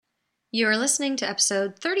You are listening to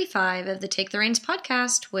episode 35 of the Take the Reins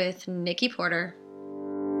podcast with Nikki Porter.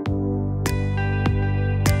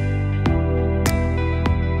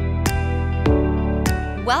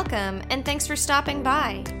 Welcome, and thanks for stopping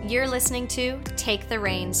by. You're listening to Take the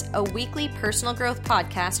Reins, a weekly personal growth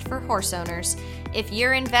podcast for horse owners. If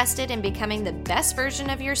you're invested in becoming the best version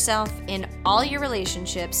of yourself in all your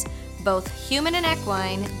relationships, both human and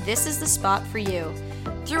equine, this is the spot for you.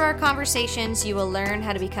 Through our conversations, you will learn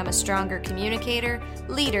how to become a stronger communicator,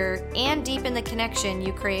 leader, and deepen the connection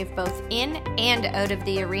you crave both in and out of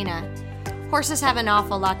the arena. Horses have an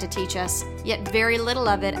awful lot to teach us, yet very little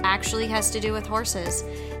of it actually has to do with horses.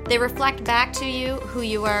 They reflect back to you who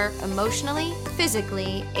you are emotionally,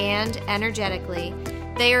 physically, and energetically.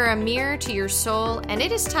 They are a mirror to your soul, and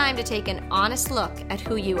it is time to take an honest look at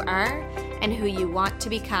who you are and who you want to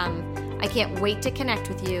become. I can't wait to connect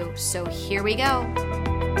with you, so here we go.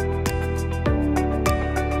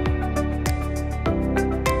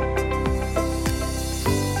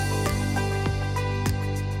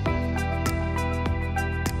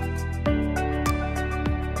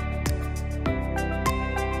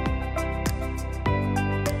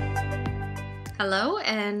 Hello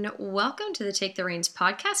and welcome to the Take the Reins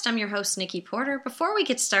podcast. I'm your host, Nikki Porter. Before we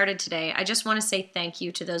get started today, I just want to say thank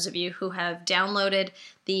you to those of you who have downloaded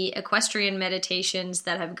the equestrian meditations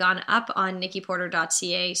that have gone up on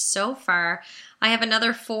nikkiporter.ca so far. I have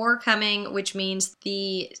another 4 coming, which means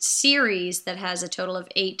the series that has a total of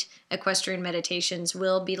 8 equestrian meditations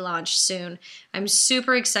will be launched soon. I'm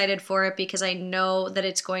super excited for it because I know that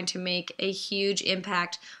it's going to make a huge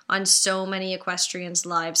impact on so many equestrians'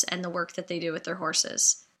 lives and the work that they do with their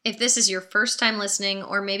horses. If this is your first time listening,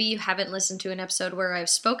 or maybe you haven't listened to an episode where I've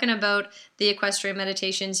spoken about the equestrian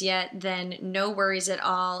meditations yet, then no worries at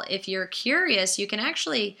all. If you're curious, you can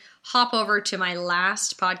actually hop over to my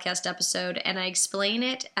last podcast episode and I explain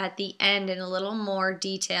it at the end in a little more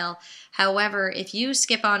detail. However, if you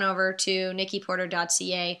skip on over to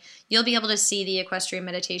nikkiporter.ca, you'll be able to see the equestrian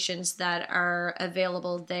meditations that are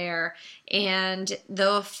available there. And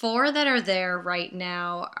the 4 that are there right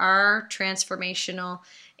now are transformational.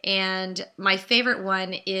 And my favorite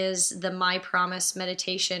one is the My Promise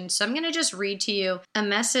meditation. So I'm going to just read to you a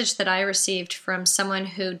message that I received from someone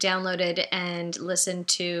who downloaded and listened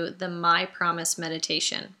to the My Promise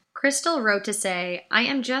meditation. Crystal wrote to say, I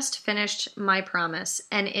am just finished My Promise,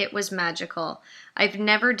 and it was magical. I've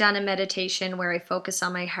never done a meditation where I focus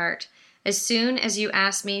on my heart. As soon as you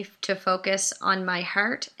asked me to focus on my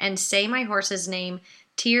heart and say my horse's name,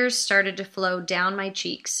 tears started to flow down my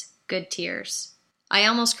cheeks. Good tears. I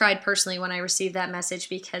almost cried personally when I received that message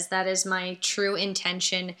because that is my true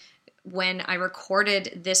intention when I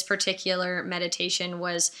recorded this particular meditation,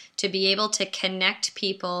 was to be able to connect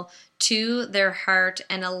people to their heart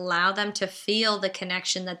and allow them to feel the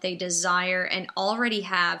connection that they desire and already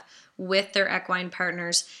have with their equine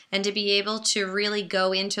partners, and to be able to really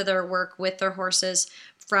go into their work with their horses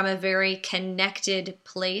from a very connected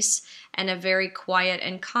place and a very quiet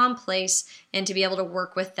and calm place, and to be able to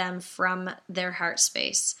work with them from their heart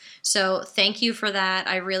space. So thank you for that.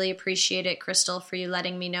 I really appreciate it, Crystal, for you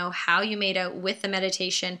letting me know how you made out with the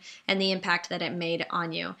meditation and the impact that it made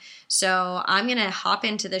on you. So I'm going to hop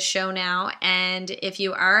into the show now, and if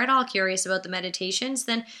you are at all curious about the meditations,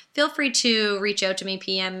 then feel free to reach out to me,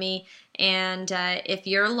 PM me. And if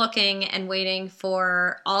you're looking and waiting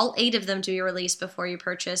for all 8 of them to be released before you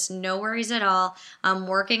purchase, no worries at all. I'm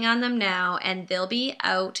working on them now, and they'll be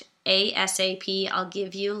out ASAP. I'll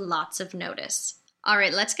give you lots of notice. All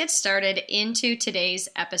right, let's get started into today's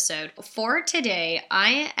episode. For today,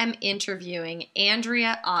 I am interviewing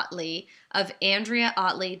Andrea Ottley of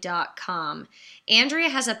AndreaOttley.com. Andrea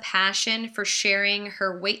has a passion for sharing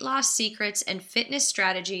her weight loss secrets and fitness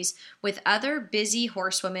strategies with other busy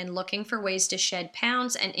horsewomen looking for ways to shed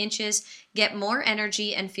pounds and inches, get more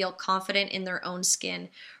energy, and feel confident in their own skin.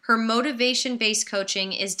 Her motivation-based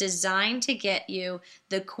coaching is designed to get you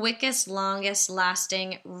the quickest, longest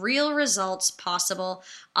lasting, real results possible.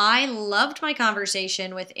 I loved my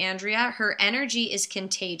conversation with Andrea. Her energy is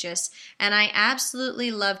contagious, and I absolutely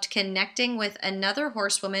loved connecting with another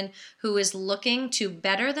horsewoman who is looking to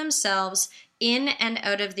better themselves in and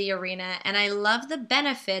out of the arena, and I love the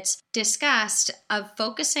benefits discussed of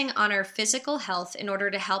focusing on our physical health in order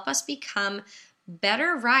to help us become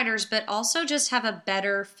better riders, but also just have a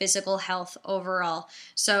better physical health overall.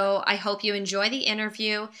 So I hope you enjoy the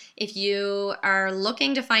interview. If you are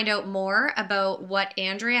looking to find out more about what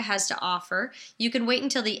Andrea has to offer, you can wait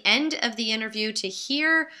until the end of the interview to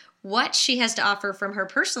hear what she has to offer from her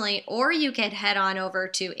personally, or you can head on over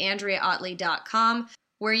to AndreaOttley.com,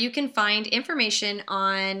 where you can find information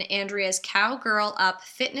on Andrea's Cowgirl Up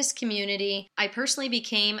fitness community. I personally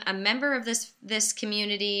became a member of this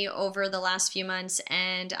community over the last few months,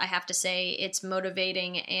 and I have to say it's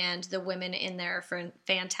motivating, and the women in there are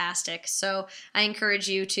fantastic. So I encourage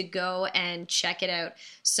you to go and check it out.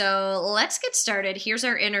 So let's get started. Here's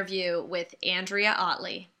our interview with Andrea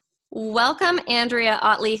Otley. Welcome, Andrea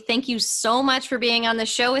Otley. Thank you so much for being on the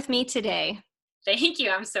show with me today. Thank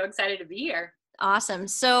you. I'm so excited to be here. Awesome.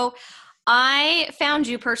 So I found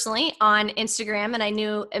you personally on Instagram, and I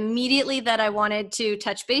knew immediately that I wanted to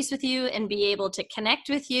touch base with you and be able to connect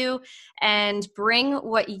with you and bring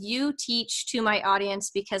what you teach to my audience,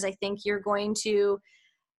 because I think you're going to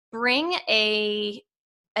bring a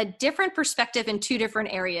different perspective in two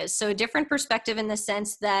different areas. So a different perspective in the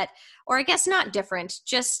sense that, or I guess not different,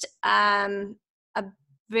 just a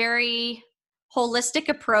very holistic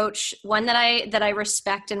approach, one that I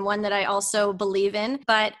respect and one that I also believe in,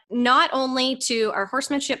 but not only to our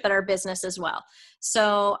horsemanship, but our business as well.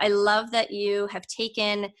 So I love that you have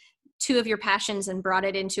taken two of your passions and brought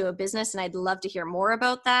it into a business, and I'd love to hear more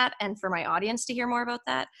about that and for my audience to hear more about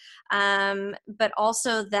that. But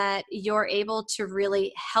also that you're able to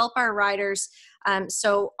really help our riders.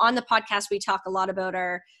 So on the podcast, we talk a lot about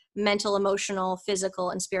our mental, emotional, physical,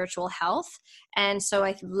 and spiritual health. And so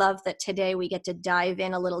I love that today we get to dive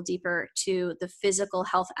in a little deeper to the physical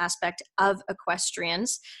health aspect of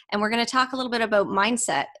equestrians. And we're going to talk a little bit about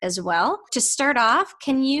mindset as well. To start off,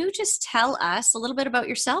 can you just tell us a little bit about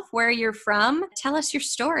yourself, where you're from? Tell us your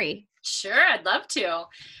story. Sure, I'd love to.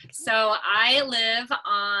 So I live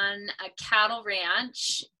on a cattle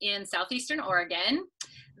ranch in southeastern Oregon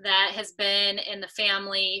that has been in the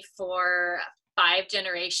family for 5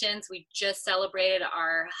 generations. We just celebrated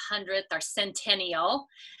our 100th, our centennial.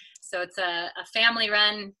 So it's a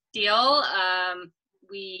family-run deal.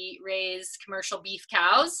 We raise commercial beef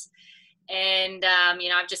cows. And,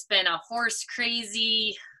 I've just been a horse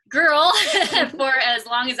crazy girl for as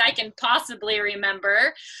long as I can possibly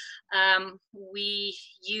remember. We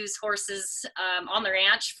use horses on the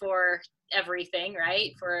ranch for everything,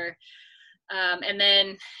 right? And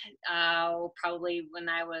then probably when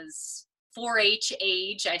I was 4-H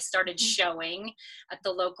age, I started showing at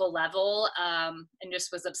the local level and just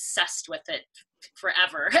was obsessed with it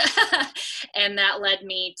forever. And that led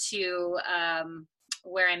me to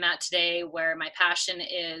where I'm at today, where my passion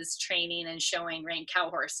is training and showing rank cow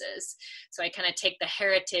horses. So I kind of take the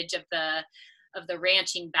heritage of the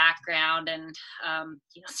ranching background and,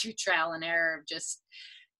 through trial and error, just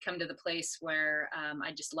come to the place where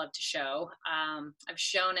I just love to show. I've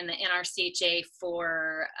shown in the NRCHA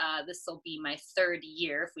for, this will be my 3rd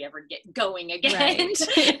year if we ever get going again.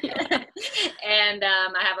 Right. And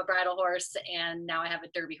I have a bridle horse, and now I have a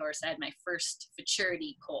derby horse. I had my first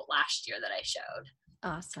futurity colt last year that I showed.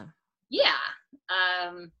 Awesome. Yeah.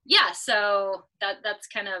 So that's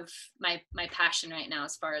kind of my passion right now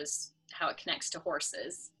as far as how it connects to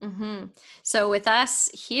horses. Mm-hmm. So with us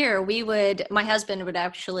here, my husband would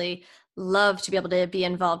actually love to be able to be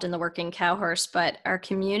involved in the working cow horse, but our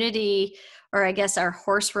community, or I guess our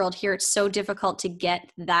horse world here, it's so difficult to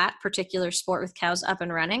get that particular sport with cows up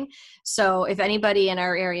and running. So if anybody in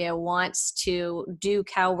our area wants to do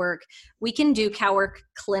cow work, we can do cow work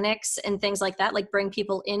clinics and things like that, like bring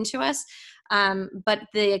people into us. But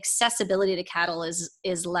the accessibility to cattle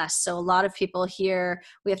is less. So a lot of people here,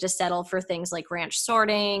 we have to settle for things like ranch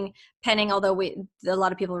sorting, penning, although a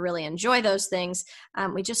lot of people really enjoy those things.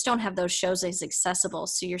 We just don't have those shows as accessible.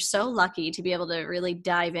 So you're so lucky to be able to really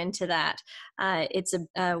dive into that. It's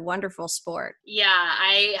a wonderful sport. Yeah,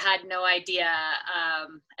 I had no idea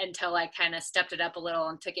until I kind of stepped it up a little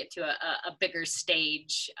and took it to a bigger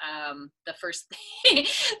stage. The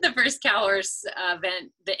first cow horse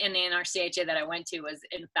event in the NRCHA that I went to was,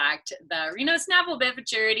 in fact, the Reno Snaffle Bit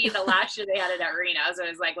Futurity. The last year they had it at Reno, so it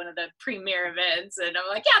was like one of the premier events. And I'm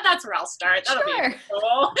like, yeah, that's where I'll start. That'll be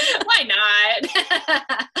cool. Why not?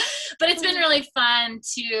 But it's been really fun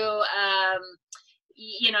to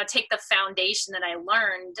take the foundation that I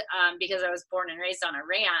learned because I was born and raised on a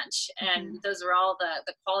ranch, and those were all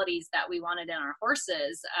the qualities that we wanted in our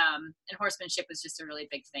horses. And horsemanship was just a really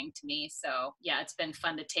big thing to me. So yeah, it's been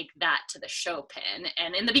fun to take that to the show pen.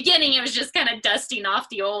 And in the beginning, it was just kind of dusting off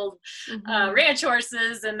the old ranch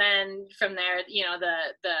horses, and then from there,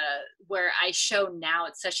 the where I show now,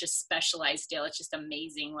 it's such a specialized deal. It's just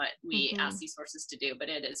amazing what we ask these horses to do, but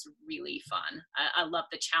it is really fun. I love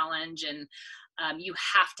the challenge, and you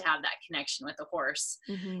have to have that connection with a horse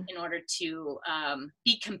in order to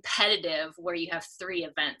be competitive, where you have 3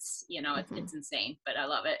 events. It's insane, but I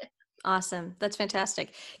love it. Awesome. That's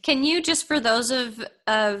fantastic. Can you, just for those of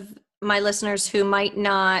my listeners who might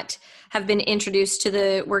not have been introduced to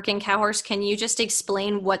the Working Cow Horse, can you just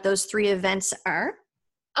explain what those 3 events are?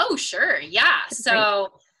 Oh, sure. Yeah. That's so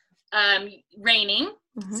reining.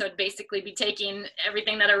 Mm-hmm. So it'd basically be taking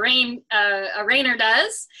everything that a reiner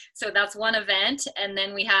does. So that's one event. And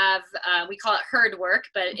then we have, we call it herd work,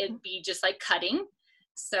 but it'd be just like cutting.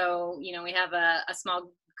 So, we have a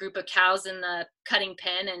small group of cows in the cutting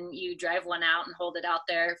pen, and you drive one out and hold it out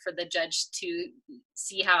there for the judge to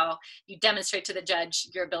see how you demonstrate to the judge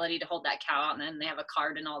your ability to hold that cow out. And then they have a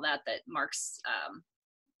card and all that marks,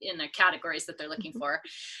 in the categories that they're looking for.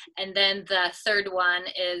 And then the third one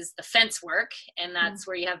is the fence work. And that's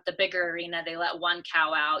where you have the bigger arena. They let one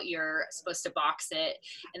cow out. You're supposed to box it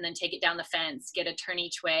and then take it down the fence, get a turn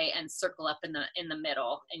each way, and circle up in the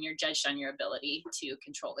middle. And you're judged on your ability to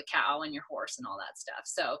control the cow and your horse and all that stuff.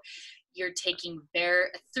 So you're taking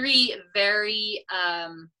 3 very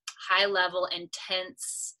high level,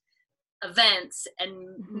 intense events and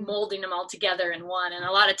molding them all together in one. And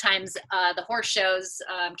a lot of times the horse shows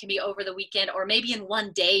can be over the weekend, or maybe in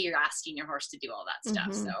one day you're asking your horse to do all that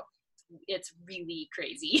stuff. So it's really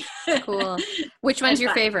crazy. Cool. Which one's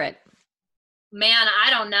your favorite? Man, I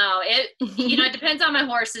don't know. It it depends on my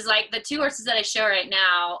horses. Like the 2 horses that I show right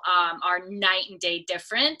now are night and day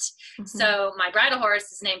different. So my bridle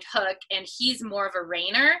horse is named Hook, and he's more of a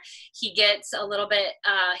reiner. He gets a little bit,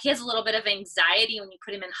 he has a little bit of anxiety when you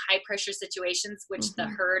put him in high pressure situations, which the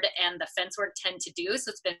herd and the fence work tend to do.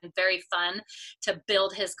 So it's been very fun to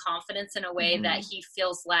build his confidence in a way that he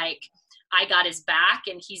feels like I got his back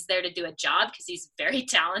and he's there to do a job, because he's very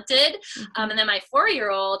talented. And then my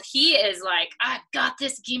 4-year-old, he is like, I got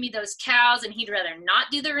this, give me those cows. And he'd rather not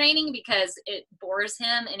do the reining because it bores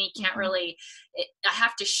him, and he can't really, I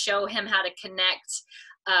have to show him how to connect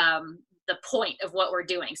the point of what we're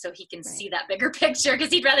doing so he can see that bigger picture,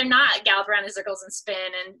 because he'd rather not gallop around in circles and spin.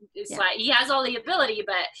 And it's like, he has all the ability,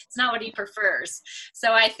 but it's not what he prefers.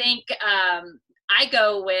 So I think, I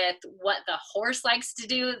go with what the horse likes to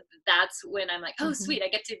do. That's when I'm like, oh, sweet, I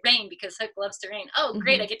get to rein because Hook loves to rein. Oh,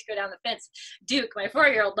 great, I get to go down the fence. Duke, my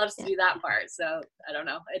 4-year-old, loves to do that part. So I don't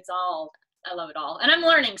know. I love it all. And I'm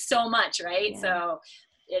learning so much, right? Yeah. So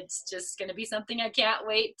it's just going to be something I can't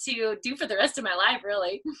wait to do for the rest of my life,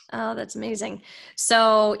 really. Oh, that's amazing.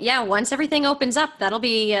 So yeah, once everything opens up, that'll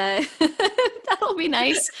be that'll be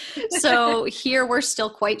nice. So here we're still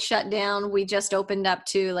quite shut down. We just opened up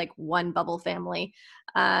to like 1 bubble family.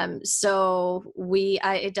 So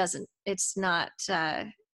it's not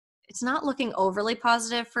looking overly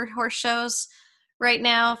positive for horse shows right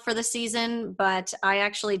now for the season, but I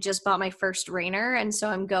actually just bought my first reiner. And so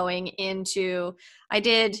I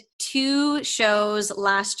did 2 shows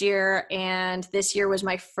last year, and this year was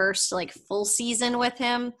my first like full season with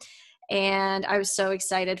him. And I was so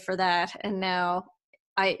excited for that. And now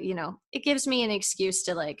it gives me an excuse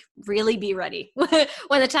to like really be ready.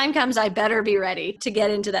 When the time comes, I better be ready to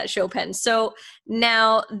get into that show pen. So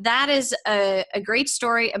now that is a great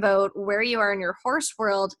story about where you are in your horse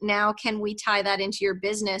world. Now, can we tie that into your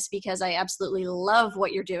business? Because I absolutely love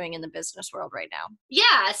what you're doing in the business world right now.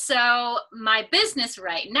 Yeah. So my business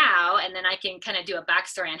right now, and then I can kind of do a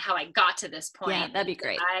backstory on how I got to this point. Yeah, that'd be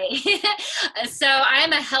great. So I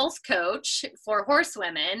am a health coach for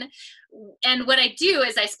horsewomen. And what I do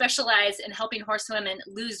is I specialize in helping horsewomen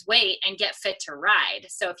lose weight and get fit to ride.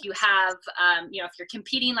 So if you have, if you're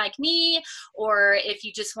competing like me, or if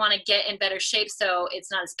you just want to get in better shape so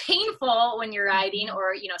it's not as painful when you're riding,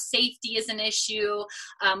 or, safety is an issue,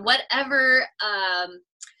 whatever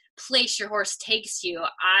place your horse takes you,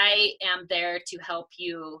 I am there to help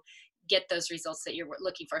you get those results that you're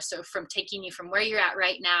looking for. So from taking you from where you're at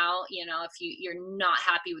right now, if you're not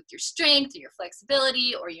happy with your strength or your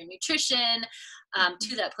flexibility or your nutrition,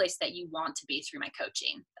 to that place that you want to be through my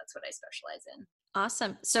coaching. That's what I specialize in.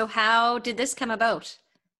 Awesome. So how did this come about?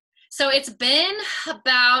 So it's been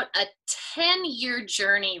about a 10-year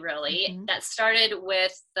journey, really, that started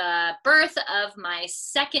with the birth of my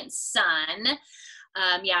second son.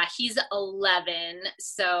 He's 11.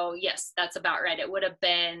 So yes, that's about right. It would have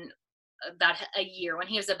been about a year. When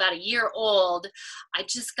he was about a year old, I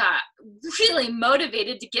just got really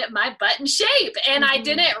motivated to get my butt in shape. And I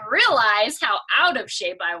didn't realize how out of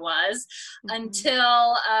shape I was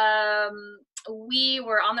until we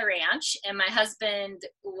were on the ranch and my husband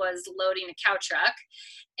was loading a cow truck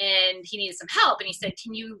and he needed some help. And he said,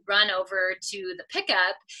 can you run over to the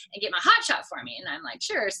pickup and get my hot shot for me? And I'm like,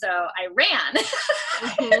 sure. So I ran.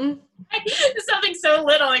 Something so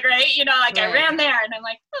little, like, right? Right. I ran there and I'm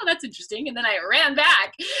like, oh, that's interesting. And then I ran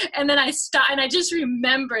back and then I stopped and I just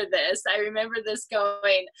remember this. I remember this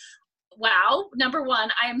going, wow, number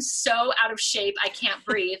one, I am so out of shape. I can't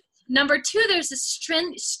breathe. number two, there's a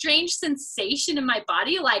strange sensation in my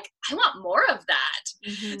body. Like, I want more of that.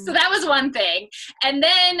 Mm-hmm. So that was one thing. And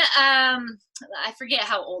then, I forget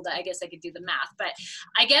how old, I guess I could do the math, but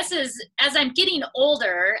I guess as I'm getting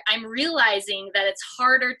older, I'm realizing that it's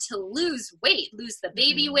harder to lose the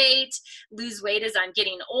baby weight, lose weight as I'm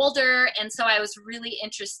getting older. And so I was really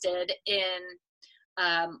interested in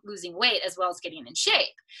losing weight as well as getting in shape.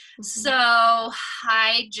 Mm-hmm. So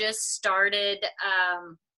I just started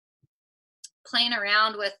playing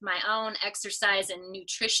around with my own exercise and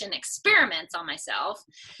nutrition experiments on myself.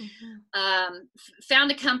 Mm-hmm.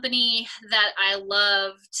 Found a company that I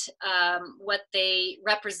loved, what they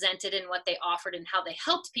represented and what they offered and how they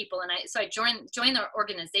helped people. And so I joined their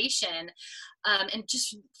organization, and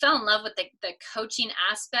just fell in love with the coaching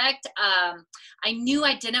aspect. I knew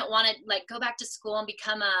I didn't want to like go back to school and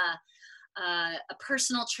become a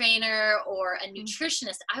personal trainer or a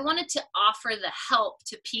nutritionist. I wanted to offer the help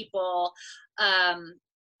to people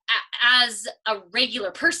as a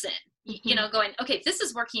regular person, you know, going, okay, this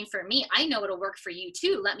is working for me. I know it'll work for you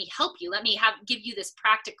too. Let me help you. Let me give you this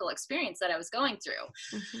practical experience that I was going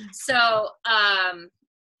through. Mm-hmm. So,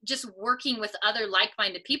 just working with other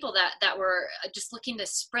like-minded people that were just looking to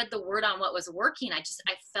spread the word on what was working. I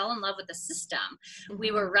fell in love with the system. Mm-hmm. We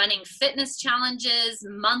were running fitness challenges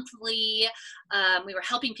monthly. We were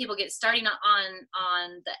helping people get starting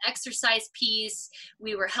on the exercise piece.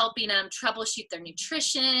 We were helping them troubleshoot their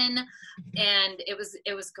nutrition, and it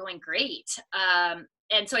was going great.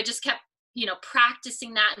 And so I just kept, you know,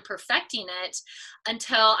 practicing that and perfecting it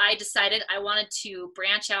until I decided I wanted to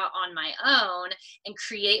branch out on my own and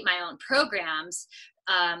create my own programs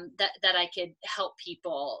that I could help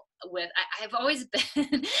people with. I've always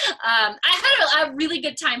been, I had a really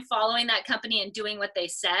good time following that company and doing what they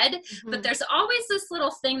said, mm-hmm. but there's always this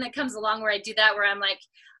little thing that comes along where I do that, where I'm like,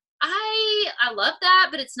 I love that,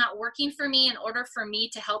 but it's not working for me. In order for me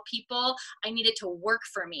to help people, I needed to work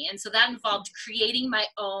for me. And so that involved creating my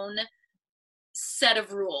own set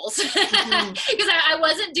of rules, because I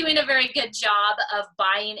wasn't doing a very good job of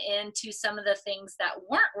buying into some of the things that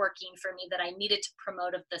weren't working for me that I needed to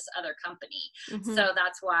promote of this other company. Mm-hmm. So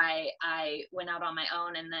that's why I went out on my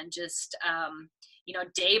own, and then just, you know,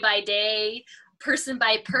 day by day, person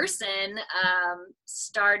by person,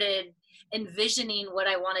 started envisioning what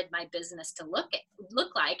I wanted my business to look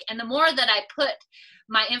like. And the more that I put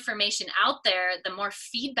my information out there, the more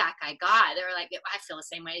feedback I got. They were like, I feel the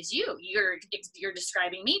same way as you. You're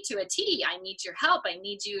describing me to a T. I need your help. I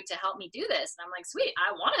need you to help me do this. And I'm like, sweet,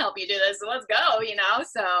 I want to help you do this. So let's go, you know?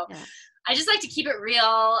 So yeah. I just like to keep it real.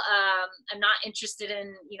 I'm not interested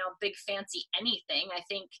in, you know, big fancy anything. I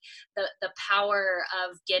think the power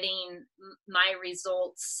of getting my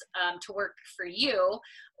results to work for you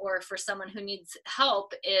or for someone who needs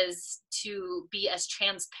help is to be as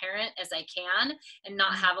transparent as I can and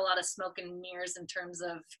not have a lot of smoke and mirrors in terms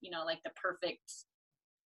of, you know, like the perfect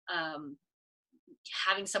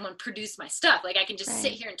having someone produce my stuff. Like I can just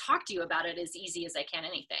sit here and talk to you about it as easy as I can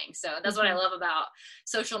anything. So that's what I love about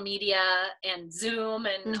social media and Zoom,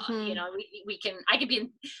 and you know, I could be in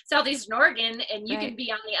Southeastern Oregon and you can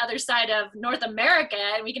be on the other side of North America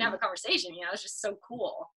and we can have a conversation. You know, it's just so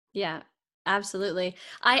cool. Yeah, absolutely.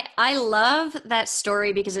 I love that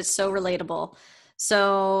story because it's so relatable.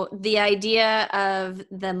 So the idea of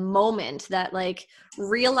the moment, that like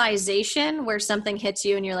realization where something hits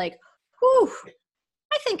you and you're like, whew,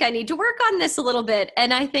 I think I need to work on this a little bit.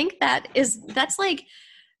 And I think that's like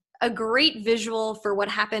a great visual for what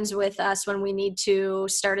happens with us when we need to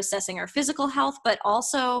start assessing our physical health, but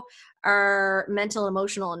also our mental,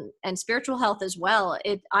 emotional, and spiritual health as well.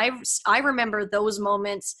 I remember those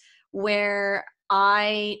moments where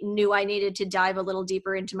I knew I needed to dive a little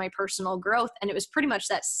deeper into my personal growth. And it was pretty much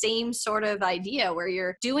that same sort of idea where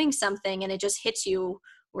you're doing something and it just hits you,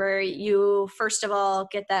 where you, first of all,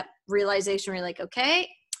 get that realization where you're like, okay,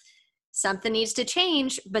 something needs to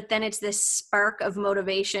change. But then it's this spark of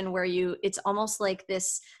motivation where it's almost like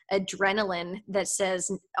this adrenaline that says,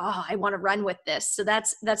 oh, I want to run with this. So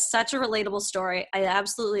that's such a relatable story. I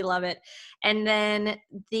absolutely love it. And then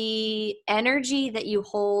the energy that you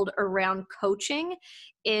hold around coaching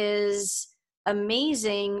is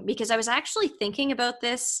amazing, because I was actually thinking about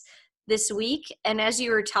this week. And as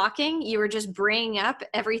you were talking, you were just bringing up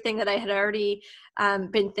everything that I had already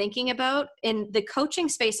been thinking about. In the coaching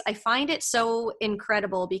space, I find it so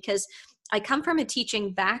incredible because I come from a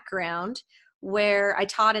teaching background where I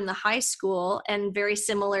taught in the high school, and very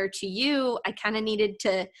similar to you, I kind of needed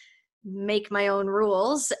to make my own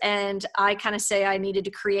rules, and I kind of say I needed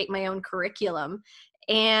to create my own curriculum.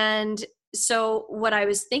 And so what I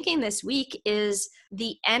was thinking this week is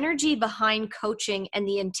the energy behind coaching and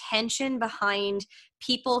the intention behind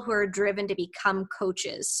people who are driven to become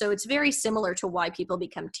coaches. So it's very similar to why people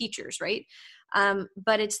become teachers, right?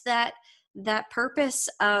 But it's that purpose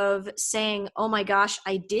of saying, oh my gosh,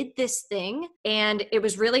 I did this thing and it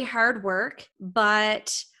was really hard work,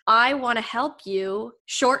 but I want to help you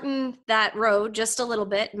shorten that road just a little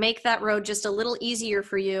bit, make that road just a little easier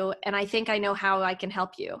for you. And I think I know how I can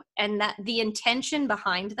help you. And that the intention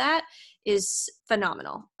behind that is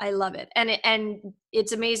phenomenal. I love it. And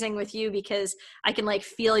it's amazing with you because I can like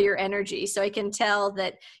feel your energy. So I can tell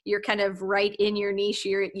that you're kind of right in your niche.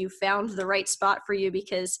 You found the right spot for you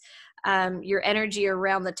because your energy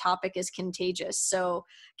around the topic is contagious. So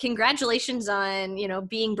congratulations on,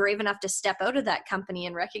 being brave enough to step out of that company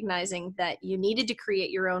and recognizing that you needed to create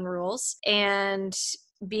your own rules and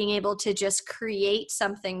being able to just create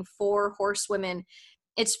something for horsewomen.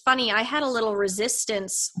 It's funny, I had a little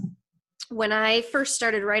resistance when I first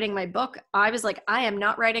started writing my book. I was like, I am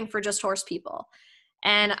not writing for just horse people.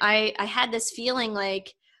 And I had this feeling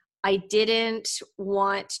like I didn't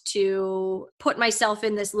want to put myself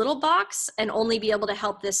in this little box and only be able to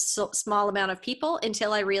help this small amount of people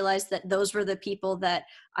until I realized that those were the people that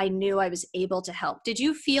I knew I was able to help. Did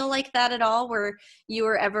you feel like that at all, where you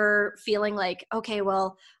were ever feeling like, okay,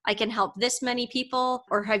 well, I can help this many people?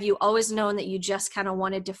 Or have you always known that you just kind of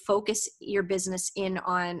wanted to focus your business in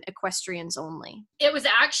on equestrians only? It was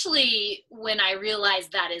actually when I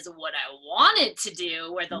realized that is what I wanted to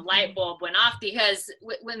do where the light bulb went off, because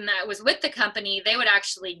when I was with the company, they would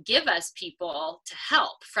actually give us people to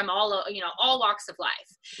help from all walks of life.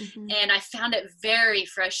 Mm-hmm. And I found it very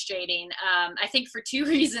frustrating. I think for two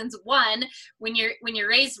reasons. One, when you're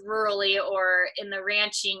raised rurally or in the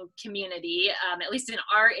ranching community, at least in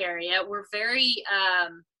our area, we're very I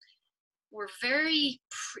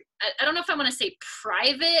don't know if I want to say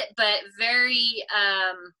private, but very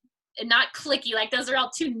not cliquey. Like those are all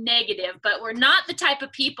too negative, but we're not the type of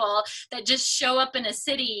people that just show up in a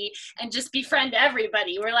city and just befriend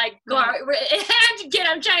everybody. We're like, again,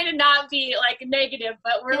 I'm trying to not be like negative,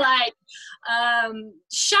 but we're like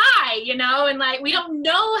shy, and like we don't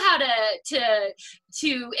know how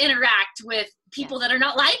to interact with people that are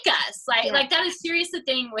not like us. Like that is serious the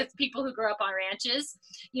thing with people who grow up on ranches.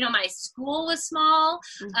 My school was small.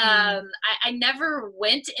 Mm-hmm. I never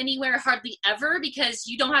went anywhere hardly ever because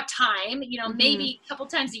you don't have time. Mm-hmm. Maybe a couple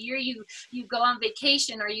times a year you go on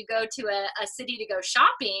vacation or you go to a city to go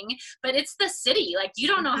shopping, but it's the city. Like you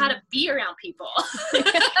don't know how to be around people.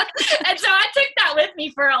 And so I took that with me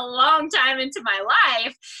for a long time into my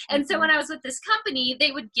life. And so when I was with this company,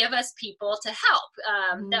 they would give us people to help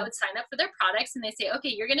that would sign up for their products, and they say, okay,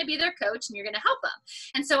 you're going to be their coach and you're going to help them.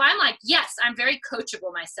 And so I'm like, yes, I'm very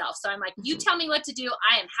coachable myself. So I'm like, you tell me what to do.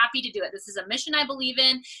 I am happy to do it. This is a mission I believe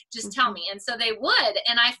in. Just tell me. And so they would.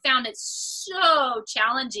 And I found it so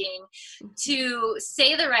challenging to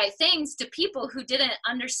say the right things to people who didn't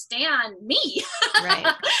understand me. Right.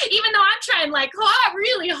 Even though I'm trying like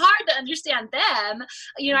really hard to understand them,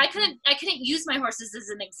 I couldn't use my horses as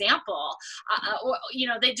an example. Or,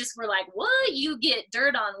 they just were like, what? You get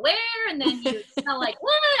dirt on where? And then you smell like,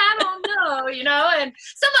 what? I don't know, and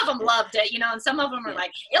some of them loved it, and some of them were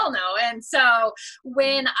like, hell no. And so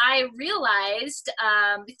when I realized,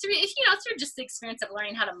 through just the experience of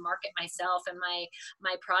learning how to market myself and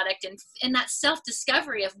my product and that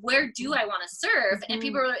self-discovery of where do I want to serve, and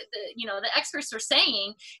people were, the experts were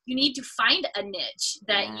saying, you need to find a niche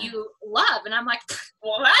that you love. And I'm like,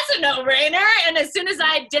 well, that's a no-brainer. And as soon as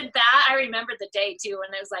I did that, I remembered the day too.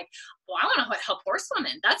 And it was like, well, I want to help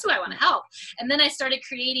horsewomen. That's who I want to help. And then I started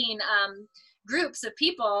creating groups of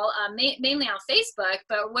people, mainly on Facebook,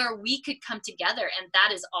 but where we could come together. And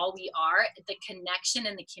that is all we are, the connection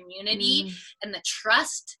and the community and the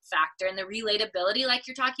trust factor and the relatability like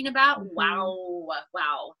you're talking about. Wow.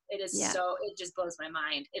 It is it just blows my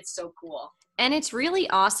mind. It's so cool. And it's really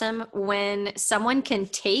awesome when someone can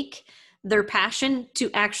take their passion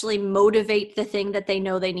to actually motivate the thing that they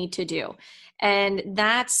know they need to do. And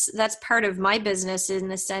that's part of my business in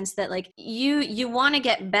the sense that like you want to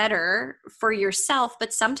get better for yourself,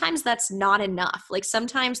 but sometimes that's not enough. Like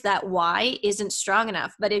sometimes that why isn't strong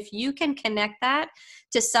enough. But if you can connect that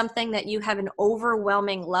to something that you have an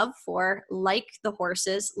overwhelming love for, like the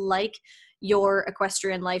horses, like your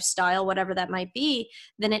equestrian lifestyle, whatever that might be,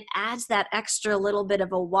 then it adds that extra little bit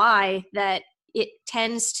of a why that it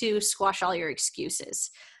tends to squash all your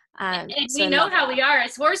excuses. And So we know how we are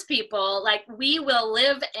as horse people. Like, we will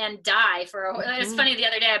live and die for a horse. It's funny, the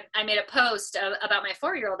other day I made a post about my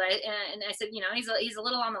 4-year-old, and I said, he's a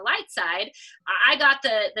little on the light side. I got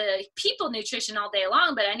the people nutrition all day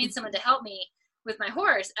long, but I need someone to help me with my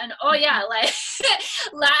horse. And like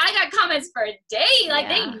I got comments for a day. Like,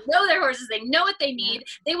 they know their horses, they know what they need,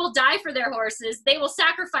 they will die for their horses, they will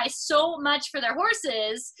sacrifice so much for their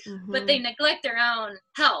horses, but they neglect their own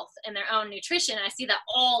health and their own nutrition. I see that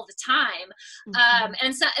all the time.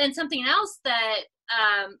 And something else that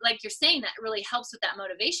like you're saying, that really helps with that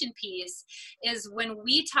motivation piece is when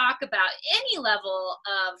we talk about any level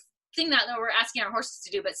of thing that we're asking our horses to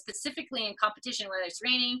do, but specifically in competition, whether it's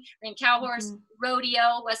reining cow horse,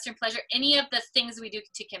 rodeo, Western pleasure, any of the things we do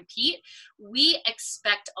to compete, we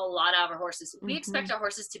expect a lot out of our horses. We expect our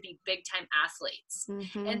horses to be big time athletes.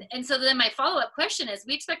 And so then my follow-up question is,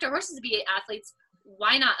 we expect our horses to be athletes,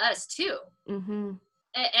 why not us too? And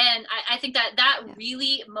I think that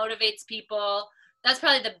really motivates people. That's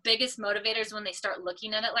probably the biggest motivators when they start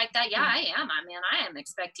looking at it like that. I am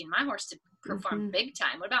expecting my horse to perform big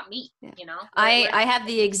time. What about me? I have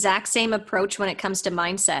the exact same approach when it comes to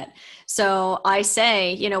mindset. So I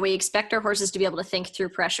say, we expect our horses to be able to think through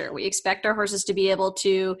pressure. We expect our horses to be able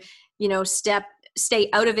to, stay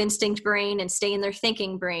out of instinct brain and stay in their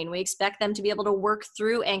thinking brain. We expect them to be able to work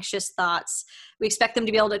through anxious thoughts. We expect them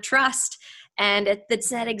to be able to trust. And it's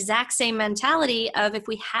that exact same mentality of, if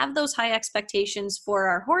we have those high expectations for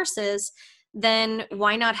our horses, then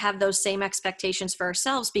why not have those same expectations for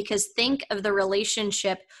ourselves? Because think of the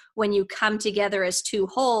relationship when you come together as two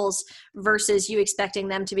wholes versus you expecting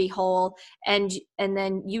them to be whole, and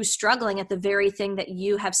then you struggling at the very thing that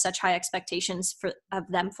you have such high expectations of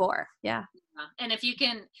them for. Yeah. And if you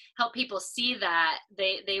can help people see that,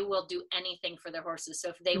 they will do anything for their horses. So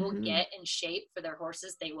if they will get in shape for their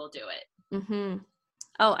horses, they will do it.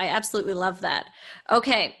 Oh, I absolutely love that.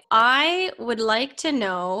 Okay. I would like to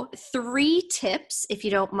know 3 tips, if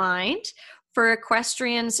you don't mind, for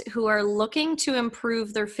equestrians who are looking to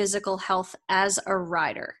improve their physical health as a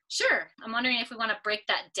rider. Sure. I'm wondering if we want to break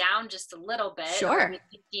that down just a little bit. Sure. Are we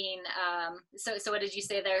thinking, so what did you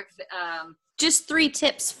say there? Just 3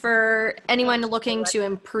 tips for anyone looking to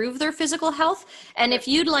improve their physical health. And if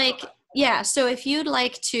you'd like, so if you'd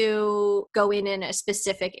like to go in a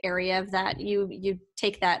specific area of that, you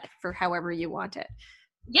take that for however you want it.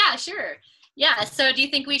 Yeah, sure. Yeah. So do you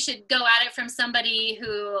think we should go at it from somebody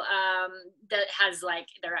who that has, like,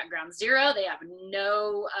 they're at ground zero, they have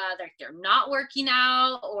no, they're not working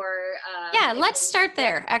out, or let's start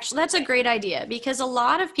there. Actually, that's a great idea, because a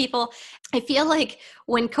lot of people, I feel like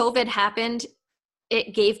when COVID happened,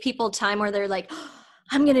 it gave people time where they're like, oh,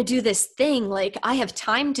 I'm going to do this thing. Like, I have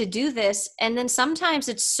time to do this. And then sometimes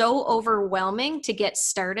it's so overwhelming to get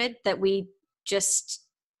started that we just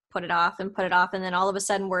put it off. And then all of a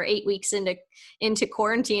sudden we're 8 weeks into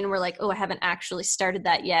quarantine, and we're like, oh, I haven't actually started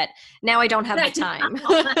that yet. Now I don't have the time.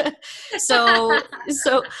 So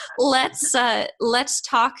let's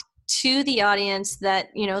talk to the audience that,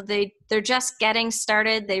 they're just getting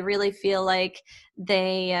started. They really feel like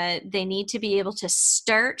they need to be able to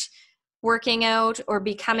start working out or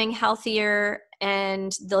becoming healthier,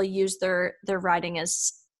 and they'll use their riding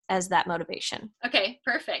as that motivation. Okay,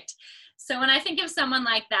 perfect. So when I think of someone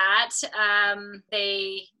like that,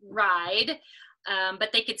 they ride,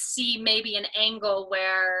 but they could see maybe an angle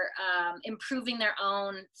where improving their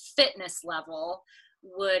own fitness level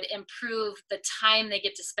would improve the time they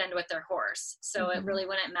get to spend with their horse. So it really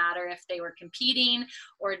wouldn't matter if they were competing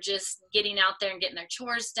or just getting out there and getting their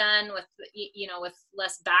chores done with, with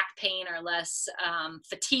less back pain or less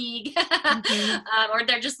fatigue, or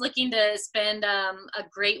they're just looking to spend a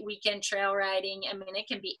great weekend trail riding. I mean, it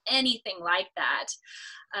can be anything like that.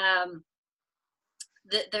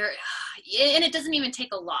 And it doesn't even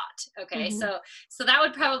take a lot. Okay. So that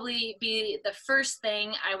would probably be the first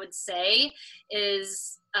thing I would say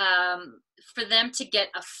is, for them to get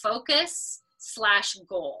a focus /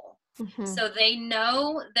 goal. So they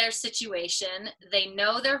know their situation, they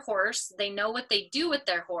know their horse, they know what they do with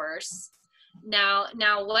their horse. Now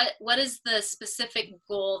what is the specific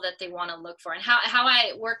goal that they want to look for? And how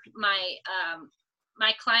I work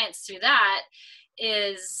my clients through that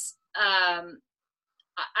is,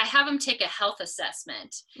 I have them take a health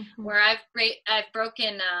assessment where I've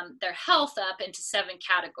broken their health up into 7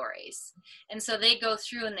 categories. And so they go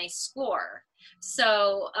through and they score.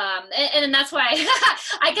 So, and that's why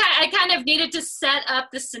I kind of needed to set up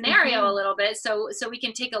the scenario a little bit so we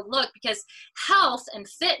can take a look, because health and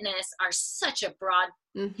fitness are such a broad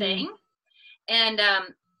thing. And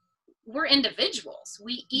we're individuals.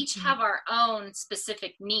 We each have our own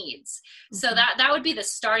specific needs. So Mhm. that would be the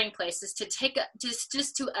starting place, is to take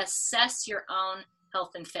just to assess your own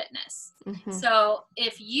health and fitness. Mhm. So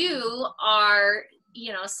if you are,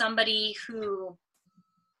 somebody who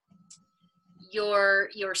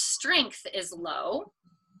your strength is low,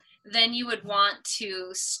 then you would want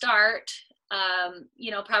to start,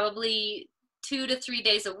 probably 2 to 3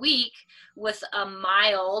 days a week with a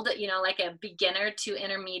mild, like a beginner to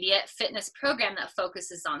intermediate fitness program that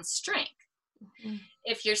focuses on strength. Mhm.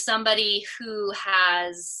 If you're somebody who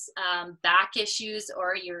has back issues,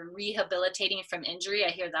 or you're rehabilitating from injury, I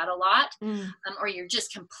hear that a lot, or you're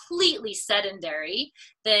just completely sedentary,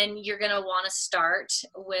 then you're going to want to start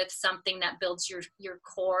with something that builds your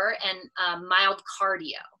core and mild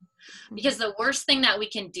cardio. Because the worst thing that we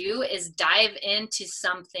can do is dive into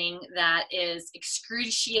something that is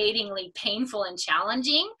excruciatingly painful and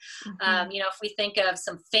challenging. If we think of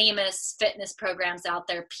some famous fitness programs out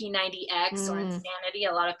there, P90X or Insanity,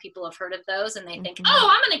 a lot of people have heard of those, and they think, oh,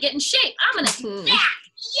 I'm going to get in shape. I'm going to do that.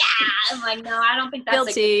 Yeah. I'm like, no, I don't think that's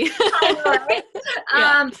guilty. I know, right?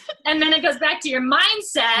 Yeah. And then it goes back to your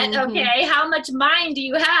mindset. Okay, how much mind do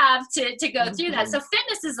you have to go through that? So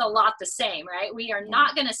fitness is a lot the same, right? We are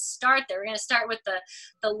not going to start there. We're going to start with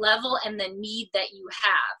the level and the need that you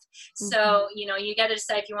have. So, you got to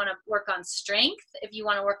decide if you want to work on strength, if you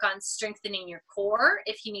want to work on strengthening your core,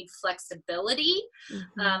 if you need flexibility,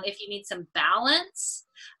 if you need some balance.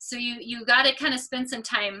 So you got to kind of spend some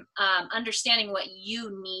time understanding what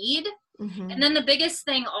you need. And then the biggest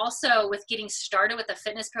thing also with getting started with a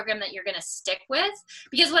fitness program that you're going to stick with,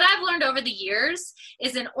 because what I've learned over the years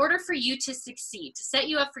is, in order for you to succeed, to set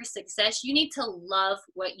you up for success, you need to love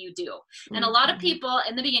what you do. And a lot of people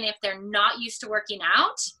in the beginning, if they're not used to working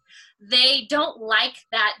out, they don't like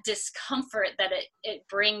that discomfort that it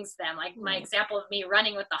brings them. Like my example of me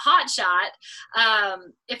running with the hot shot,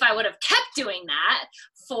 if I would have kept doing that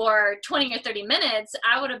for 20 or 30 minutes,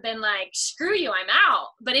 I would have been like, screw you, I'm out.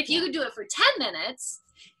 But if you could do it for 10 minutes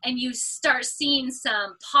and you start seeing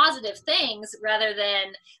some positive things, rather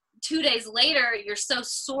than 2 days later, you're so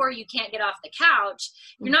sore you can't get off the couch,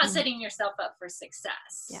 you're not setting yourself up for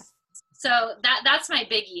success. Yeah. So that's my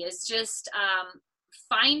biggie, is just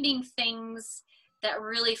finding things that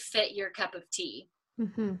really fit your cup of tea.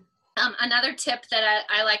 Another tip that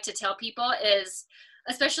I like to tell people is,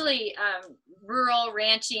 especially rural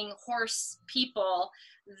ranching horse people,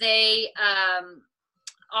 they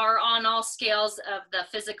are on all scales of the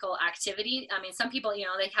physical activity. I mean, some people,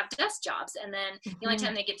 they have desk jobs, and then the only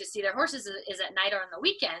time they get to see their horses is at night or on the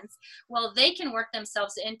weekends. Well, they can work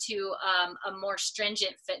themselves into a more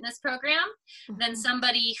stringent fitness program than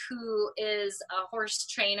somebody who is a horse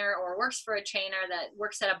trainer or works for a trainer that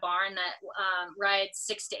works at a barn that rides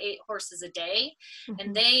 6 to 8 horses a day.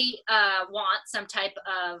 And they want some type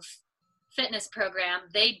of fitness program.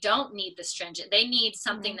 They don't need the stringent. They need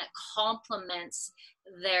something that complements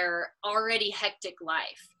their already hectic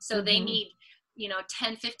life. So they need,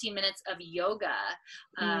 10, 15 minutes of yoga,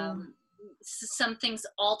 some things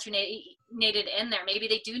alternated in there. Maybe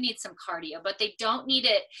they do need some cardio, but they don't need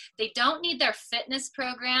it. They don't need their fitness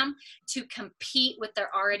program to compete with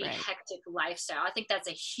their already hectic lifestyle. I think that's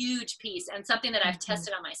a huge piece, and something that I've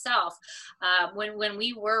tested on myself. When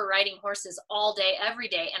we were riding horses all day, every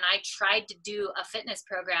day, and I tried to do a fitness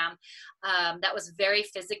program that was very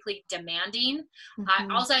physically demanding,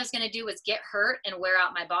 all I was going to do was get hurt and wear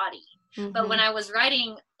out my body. But when I was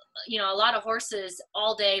riding a lot of horses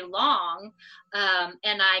all day long,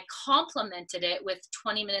 and I complemented it with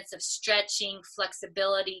 20 minutes of stretching,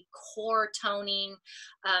 flexibility, core toning,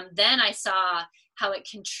 then I saw how it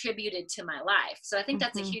contributed to my life. So I think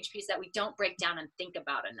that's a huge piece that we don't break down and think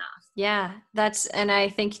about enough. Yeah, and I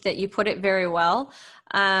think that you put it very well.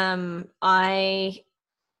 I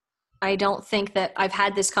don't think that I've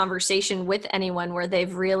had this conversation with anyone where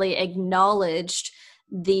they've really acknowledged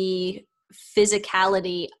the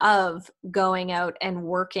physicality of going out and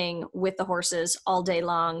working with the horses all day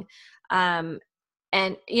long. And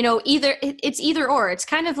it's either or. It's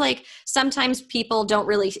kind of like sometimes people don't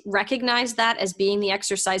really recognize that as being the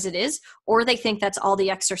exercise it is, or they think that's all the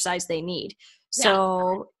exercise they need.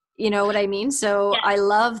 So you know what I mean? So I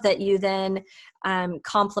love that you then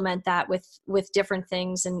complement that with different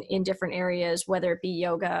things and in different areas, whether it be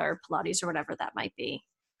yoga or Pilates or whatever that might be.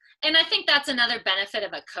 And I think that's another benefit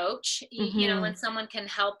of a coach, you know, when someone can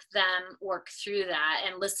help them work through that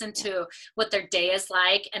and listen to what their day is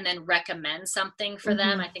like and then recommend something for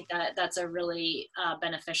them. I think that that's a really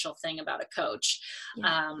beneficial thing about a coach.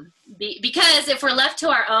 Because if we're left to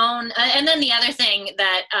our own, and then the other thing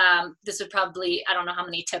that this would probably, I don't know how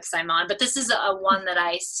many tips I'm on, but this is a one that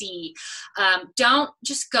I see. Don't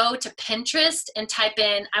just go to Pinterest and type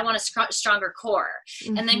in, I want a stronger core,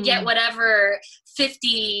 and then get whatever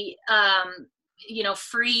 50 you know,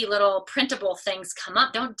 free little printable things come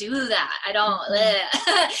up. Don't do that. I don't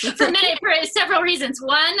for several reasons.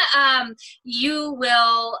 One, you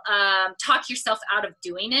will talk yourself out of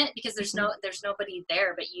doing it because there's nobody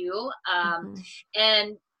there but you.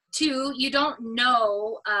 And two, you don't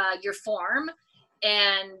know your form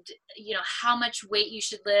and you know how much weight you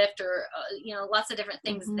should lift, or you know, lots of different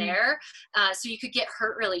things there. So you could get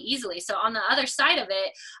hurt really easily. So on the other side of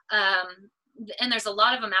it, and there's a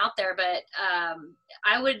lot of them out there, but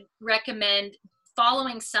I would recommend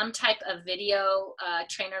following some type of video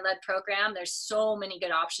trainer-led program. There's so many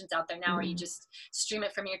good options out there now where you just stream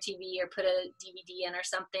it from your TV or put a DVD in or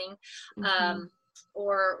something.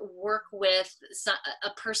 Or work with a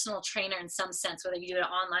personal trainer in some sense, whether you do it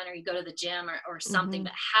online or you go to the gym or something,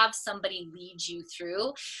 but have somebody lead you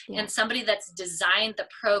through, and somebody that's designed the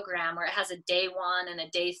program where it has a day 1 and a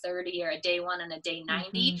day 30 or a day 1 and a day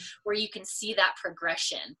 90, where you can see that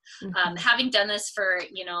progression. Having done this for,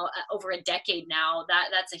 you know, over a decade now,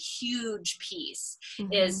 that's a huge piece.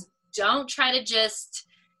 Is don't try to just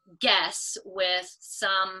guess with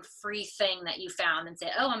some free thing that you found and say,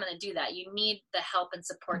 oh, I'm going to do that. You need the help and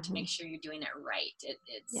support to make sure you're doing it right.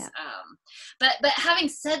 But having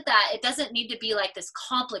said that, it doesn't need to be like this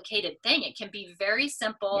complicated thing. It can be very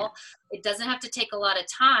simple. It doesn't have to take a lot of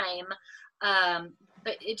time.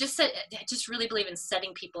 But I just really believe in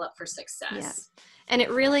setting people up for success. And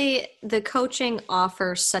the coaching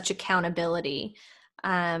offers such accountability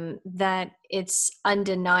that it's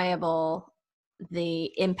undeniable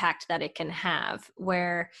the impact that it can have,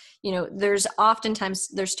 where, you know, there's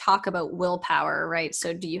talk about willpower, right?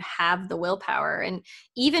 So do you have the willpower? And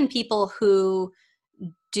even people who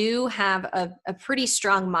do have a pretty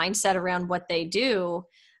strong mindset around what they do,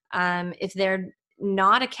 if they're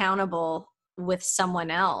not accountable with someone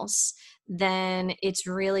else, then it's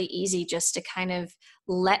really easy just to kind of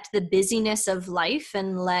let the busyness of life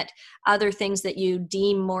and let other things that you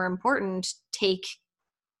deem more important take,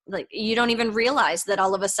 like, you don't even realize that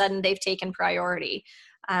all of a sudden they've taken priority.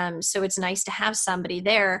 So it's nice to have somebody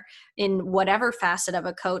there in whatever facet of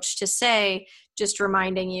a coach to say, just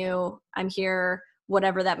reminding you, I'm here,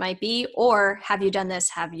 whatever that might be, or have you done this?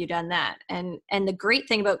 Have you done that? And the great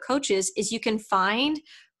thing about coaches is you can find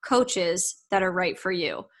coaches that are right for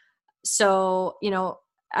you. So, you know,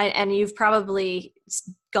 and you've probably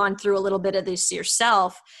gone through a little bit of this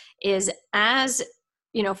yourself, is as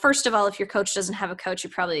you know, first of all, if your coach doesn't have a coach, you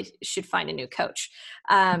probably should find a new coach.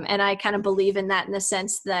 And I kind of believe in that in the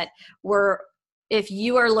sense that if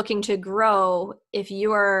you are looking to grow, if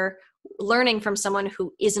you are learning from someone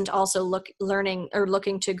who isn't also learning or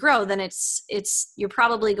looking to grow, then you're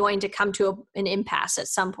probably going to come to an impasse at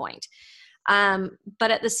some point.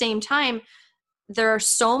 But at the same time, there are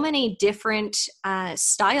so many different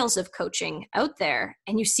styles of coaching out there,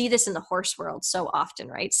 and you see this in the horse world so often,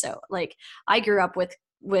 right? So like I grew up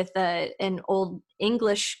with an old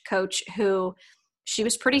English coach who, she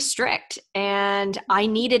was pretty strict, and I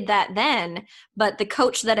needed that then, but the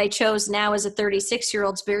coach that I chose now as a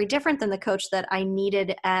 36-year-old is very different than the coach that I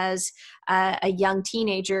needed as a young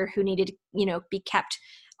teenager who needed, you know, be kept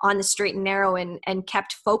on the straight and narrow and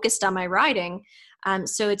kept focused on my riding.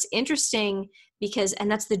 So it's interesting because, and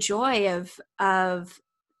that's the joy of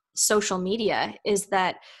social media, is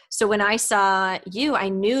that, so when I saw you, I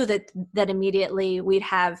knew that immediately we'd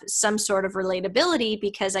have some sort of relatability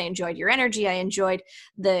because I enjoyed your energy. I enjoyed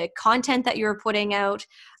the content that you were putting out.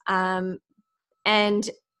 And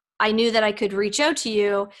I knew that I could reach out to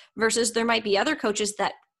you, versus there might be other coaches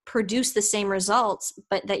that produce the same results,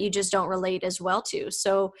 but that you just don't relate as well to.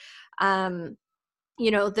 So, you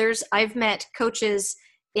know, I've met coaches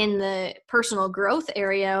in the personal growth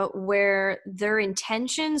area where their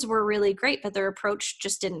intentions were really great, but their approach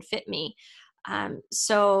just didn't fit me.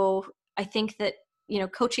 So I think that, you know,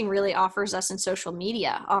 coaching really offers us, and social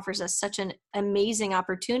media offers us such an amazing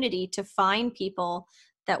opportunity to find people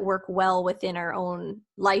that work well within our own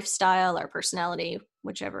lifestyle, our personality,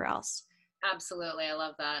 whichever else. Absolutely. I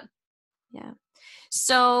love that. Yeah.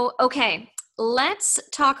 So, okay, let's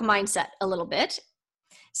talk mindset a little bit.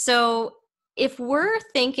 So if we're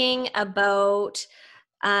thinking about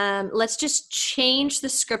let's just change the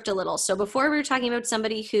script a little. So before we were talking about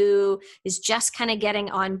somebody who is just kind of getting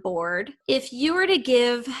on board. If you were to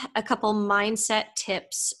give a couple mindset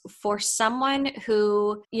tips for someone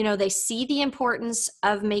who, they see the importance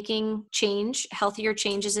of making change, healthier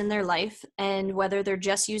changes in their life, and whether they're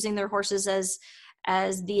just using their horses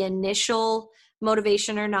as the initial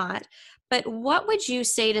motivation or not. But what would you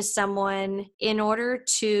say to someone in order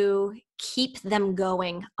to keep them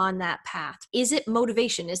going on that path? Is it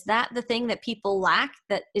motivation? Is that the thing that people lack?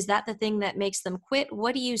 Is that the thing that makes them quit?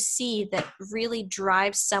 What do you see that really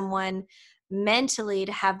drives someone mentally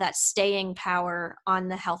to have that staying power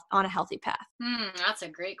on a healthy path? That's a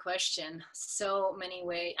great question. So many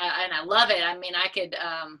ways, and I love it. I mean,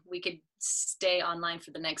 we could stay online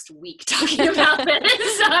for the next week talking about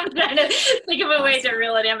this. So I'm trying to think of a way to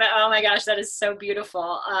reel it in, but oh my gosh, that is so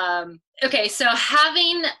beautiful. Okay, so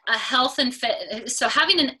having a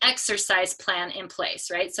having an exercise plan in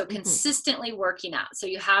place, right? So consistently working out. So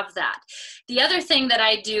you have that. The other thing that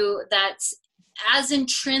I do that's as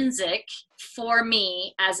intrinsic for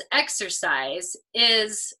me as exercise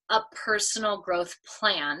is a personal growth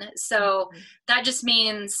plan. So that just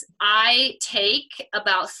means I take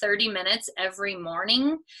about 30 minutes every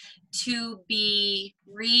morning to be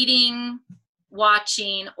reading,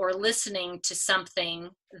 watching, or listening to something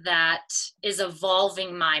that is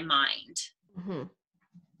evolving my mind. Mm-hmm.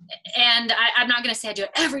 And I'm not going to say I do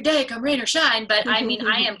it every day, come rain or shine, but I mean,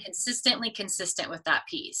 I am consistent with that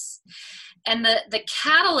piece. And the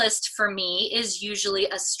catalyst for me is usually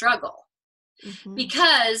a struggle,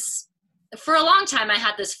 because for a long time I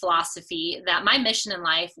had this philosophy that my mission in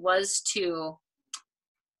life was to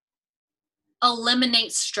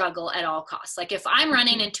eliminate struggle at all costs. Like if I'm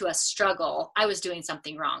running into a struggle, I was doing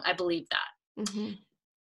something wrong. I believe that.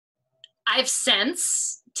 I've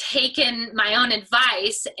since taken my own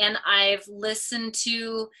advice and I've listened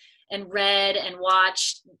to and read and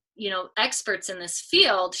watched, experts in this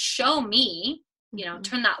field show me,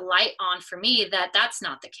 turn that light on for me that that's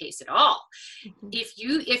not the case at all. If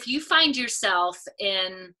you find yourself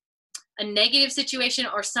in a negative situation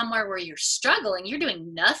or somewhere where you're struggling, you're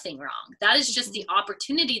doing nothing wrong. That is just the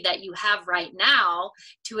opportunity that you have right now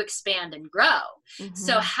to expand and grow.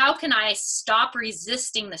 So how can I stop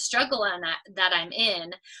resisting the struggle that I'm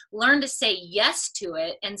in, learn to say yes to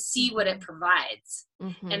it, and see what it provides?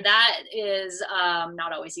 And that is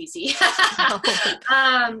not always easy. So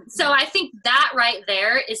I think that right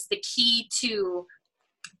there is the key to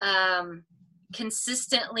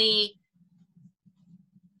consistently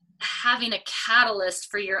having a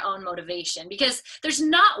catalyst for your own motivation, because there's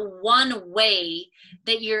not one way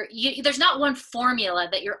that there's not one formula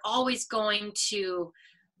that you're always going to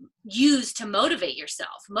use to motivate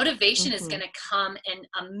yourself. Motivation is going to come in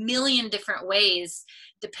a million different ways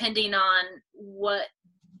depending on what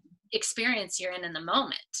experience you're in the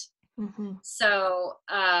moment. So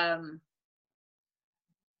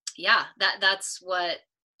that's what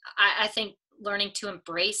I think, learning to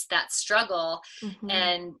embrace that struggle,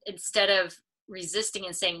 and instead of resisting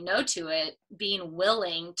and saying no to it, being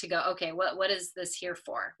willing to go, okay, what is this here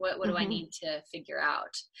for? What do I need to figure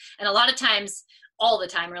out? And a lot of times, all the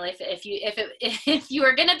time, really, if you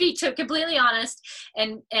are going to be completely honest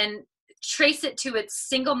and trace it to its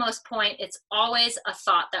single most point, it's always a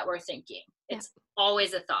thought that we're thinking. It's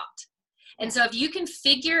always a thought. And so if you can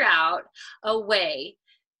figure out a way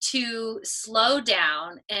to slow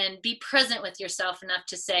down and be present with yourself enough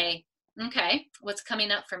to say, okay, what's coming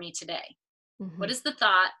up for me today? What is the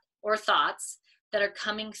thought or thoughts that are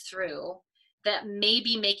coming through that may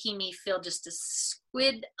be making me feel just a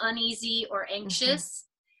squid uneasy or anxious?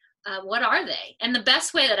 What are they? And the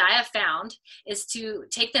best way that I have found is to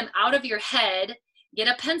take them out of your head, get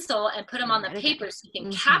a pencil and put them on the paper so you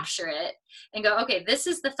can capture it and go, okay, this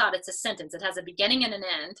is the thought. It's a sentence. It has a beginning and an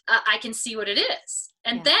end. I can see what it is.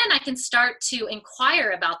 And then I can start to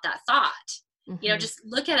inquire about that thought. Just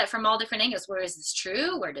look at it from all different angles. Where is this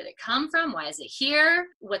true? Where did it come from? Why is it here?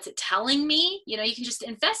 What's it telling me? You can just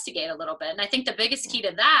investigate a little bit. And I think the biggest key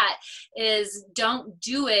to that is don't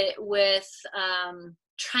do it with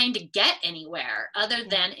trying to get anywhere other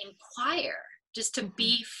than inquire. Just to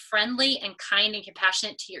be friendly and kind and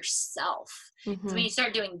compassionate to yourself. So when you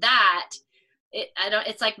start doing that,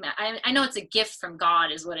 it's like, I know it's a gift from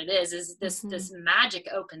God is what it is this magic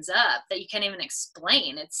opens up that you can't even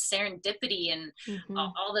explain. It's serendipity and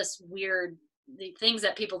all this weird the things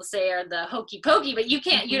that people say are the hokey pokey, but you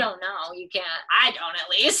can't, you don't know. You can't, I don't at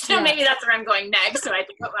least. So maybe that's where I'm going next. So I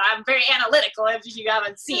think I'm very analytical if you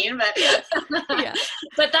haven't seen, but,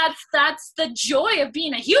 but that's the joy of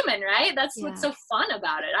being a human, right? That's what's so fun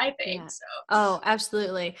about it, I think. So. Oh,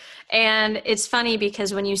 absolutely. And it's funny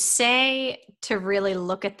because when you say to really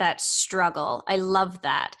look at that struggle, I love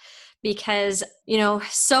that. Because, you know,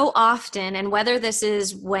 so often, and whether this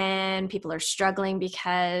is when people are struggling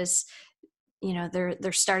because, you know,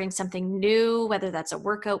 they're starting something new, whether that's a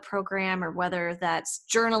workout program or whether that's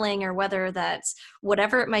journaling or whether that's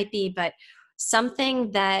whatever it might be, but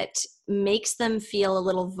something that makes them feel a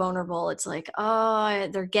little vulnerable. It's like, oh,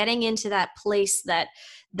 they're getting into that place that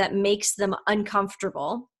makes them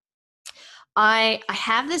uncomfortable. I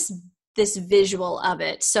have this visual of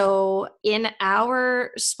it. So in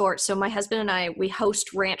our sport, so my husband and I, we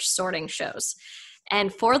host ranch sorting shows.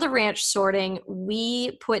 And for the ranch sorting,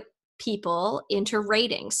 we put people into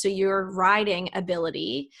ratings. So your riding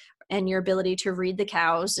ability and your ability to read the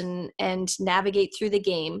cows and navigate through the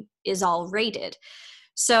game is all rated.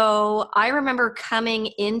 So I remember coming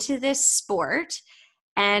into this sport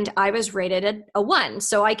and I was rated a 1.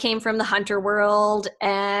 So I came from the hunter world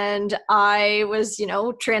and I was, you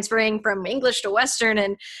know, transferring from English to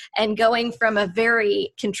Western and going from a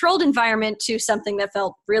very controlled environment to something that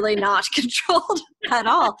felt really not controlled at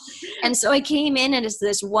all. And so I came in as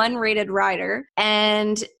this 1 rated rider,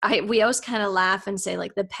 and we always kind of laugh and say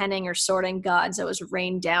like the penning or sorting gods always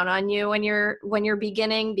rain down on you when you're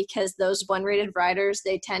beginning, because those 1 rated riders,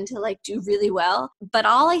 they tend to like do really well. But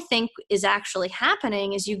all I think is actually happening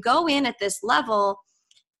is you go in at this level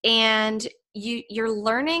and you're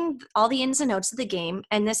learning all the ins and outs of the game.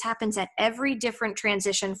 And this happens at every different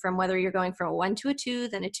transition, from whether you're going from a 1 to a 2,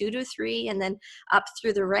 then a 2 to a 3, and then up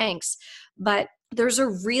through the ranks. But there's a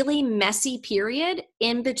really messy period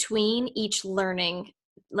in between each learning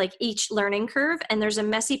curve, and there's a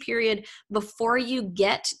messy period before you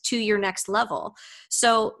get to your next level.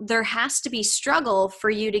 So there has to be struggle for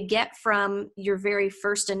you to get from your very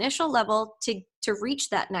first initial level to reach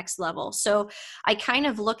that next level. So I kind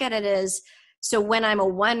of look at it as, so when I'm a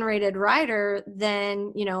 1 rated rider,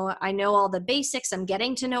 then, you know, I know all the basics, I'm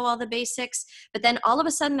getting to know all the basics, but then all of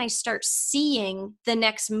a sudden I start seeing the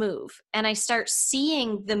next move, and I start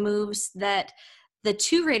seeing the moves that the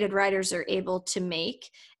 2 rated riders are able to make.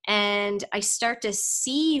 And I start to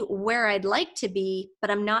see where I'd like to be,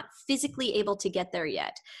 but I'm not physically able to get there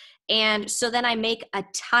yet. And so then I make a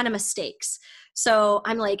ton of mistakes. So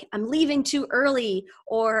I'm like, I'm leaving too early,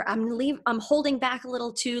 or I'm holding back a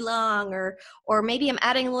little too long, or maybe I'm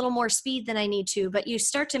adding a little more speed than I need to. But you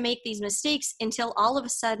start to make these mistakes until all of a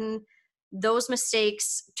sudden those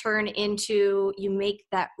mistakes turn into, you make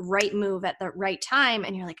that right move at the right time,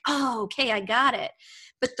 and you're like, oh, okay, I got it.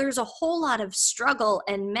 But there's a whole lot of struggle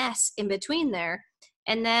and mess in between there.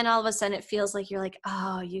 And then all of a sudden it feels like you're like,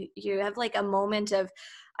 oh, you have like a moment of,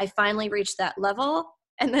 I finally reached that level.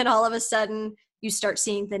 And then all of a sudden you start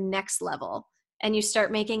seeing the next level, and you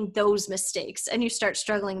start making those mistakes and you start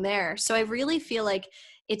struggling there. So I really feel like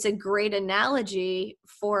it's a great analogy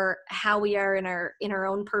for how we are in our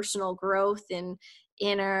own personal growth and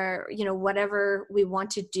in our, you know, whatever we want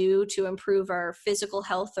to do to improve our physical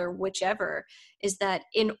health or whichever, is that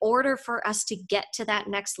in order for us to get to that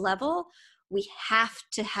next level, we have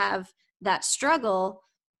to have that struggle,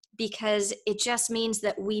 because it just means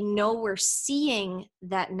that we know we're seeing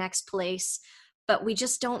that next place, but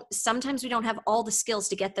sometimes we don't have all the skills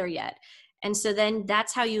to get there yet. And so then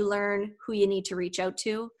that's how you learn who you need to reach out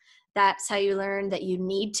to. That's how you learn that you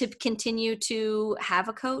need to continue to have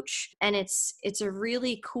a coach. And it's a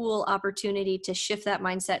really cool opportunity to shift that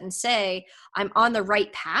mindset and say, I'm on the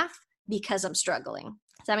right path because I'm struggling.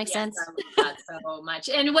 Does that make sense? I love that so much.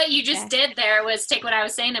 And what you just did there was take what I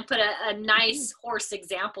was saying and put a nice horse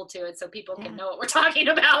example to it so people can know what we're talking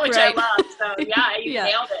about, which I love. So you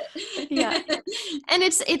nailed it. And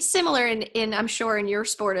it's similar in I'm sure in your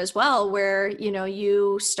sport as well, where, you know,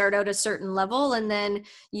 you start out a certain level and then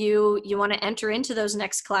you want to enter into those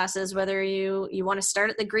next classes, whether you want to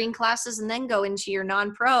start at the green classes and then go into your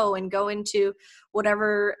non-pro and go into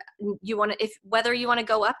whatever you want to, whether you want to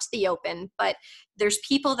go up to the open. But there's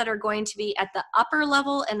people that are going to be at the upper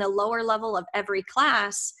level and the lower level of every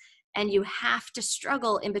class, and you have to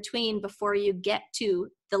struggle in between before you get to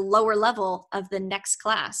the lower level of the next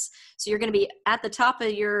class. So you're going to be at the top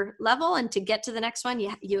of your level, and to get to the next one,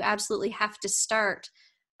 you absolutely have to start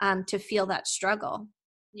to feel that struggle.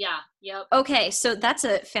 Yeah. Yep. Okay. So that's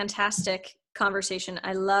a fantastic conversation.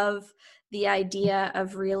 I love the idea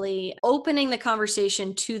of really opening the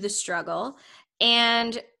conversation to the struggle.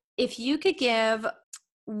 And if you could give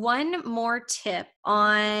one more tip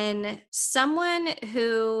on someone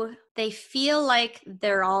who they feel like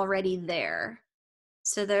they're already there.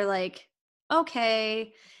 So they're like,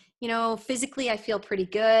 okay, physically I feel pretty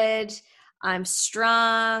good. I'm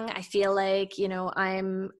strong. I feel like,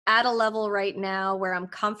 I'm at a level right now where I'm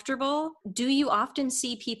comfortable. Do you often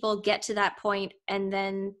see people get to that point and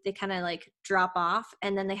then they kind of like drop off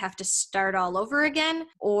and then they have to start all over again?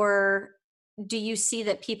 Or do you see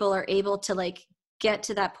that people are able to like get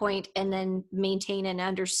to that point and then maintain and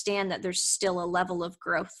understand that there's still a level of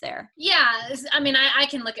growth there? Yeah, I mean, I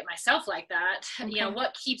can look at myself like that. Okay.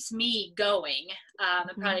 What keeps me going?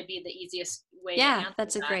 Would probably be the easiest way to Yeah, answer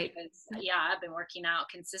that's a that, great. because I've been working out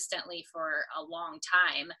consistently for a long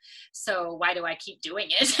time. So why do I keep doing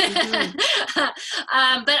it? But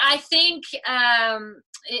I think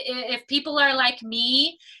if people are like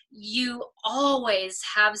me, you always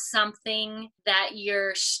have something that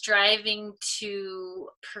you're striving to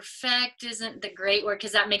perfect. Isn't the great word,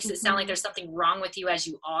 because that makes it sound like there's something wrong with you as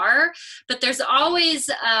you are, but there's always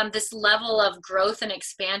this level of growth and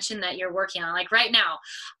expansion that you're working on. Like right now,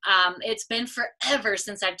 it's been forever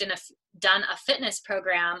since I've done a fitness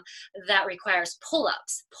program that requires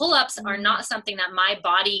pull-ups. Pull-ups are not something that my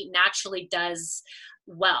body naturally does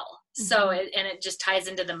well. So it just ties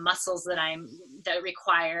into the muscles that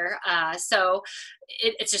require. So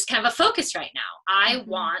it's just kind of a focus right now. I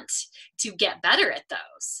want to get better at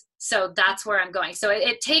those. So that's where I'm going. So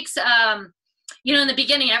it takes, in the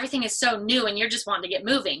beginning, everything is so new and you're just wanting to get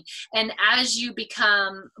moving. And as you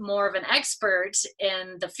become more of an expert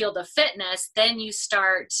in the field of fitness, then you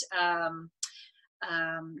start,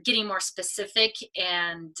 getting more specific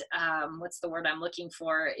and what's the word I'm looking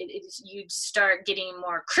for? You start getting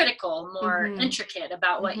more critical, more intricate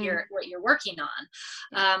about what you're working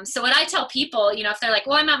on. So what I tell people, if they're like,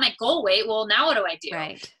 well, I'm at my goal weight, well, now what do I do?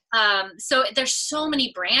 Right. So there's so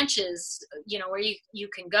many branches, where you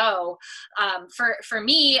can go. For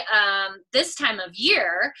me, this time of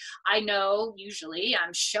year, I know usually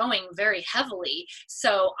I'm showing very heavily.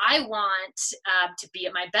 So I want to be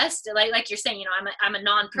at my best. Like you're saying, I'm a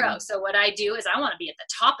non-pro. So what I do is I want to be at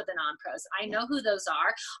the top of the non-pros. I know who those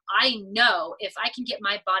are. I know if I can get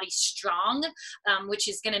my body strong, which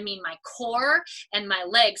is going to mean my core and my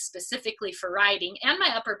legs specifically for riding, and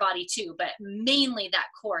my upper body too, but mainly that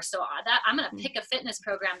core. So that I'm going to pick a fitness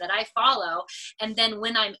program that I follow. And then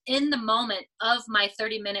when I'm in the moment of my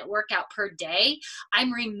 30-minute workout per day,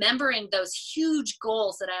 I'm remembering those huge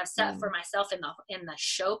goals that I have set for myself in the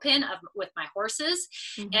show pen with my horses.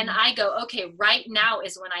 And I go, okay, right now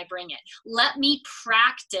is when I bring it. Let me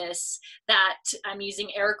practice that. I'm using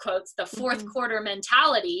air quotes, the fourth quarter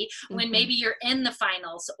mentality, when maybe you're in the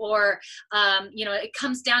finals, or, it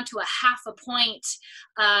comes down to a half a point,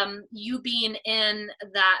 you being in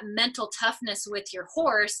that mental toughness with your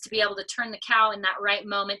horse to be able to turn the cow in that right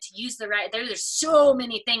moment, to use the right, there's so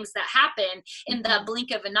many things that happen in the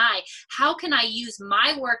blink of an eye. How can I use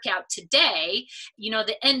my workout today,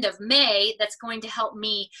 the end of May, that's going to help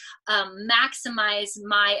me maximize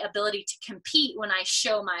my ability to compete when I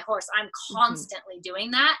show my horse? I'm constantly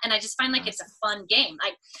doing that. And I just find like it's a fun game.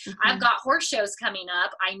 Like I've got horse shows coming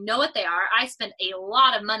up. I know what they are. I spend a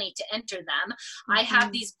lot of money to enter them. I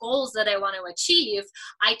have these goals that I want to achieve.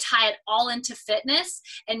 I tie it all into fitness,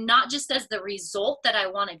 and not just as the result that I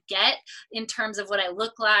want to get in terms of what I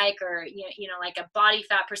look like, or, like a body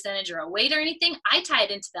fat percentage or a weight or anything. I tie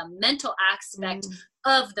it into the mental aspect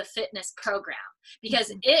of the fitness program,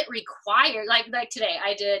 because it required, like today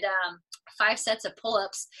I did 5 sets of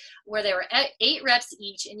pull-ups where they were 8 reps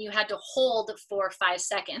each, and you had to hold for 5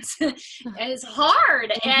 seconds. And it's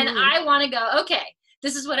hard. And I want to go, okay,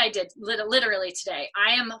 this is what I did literally today.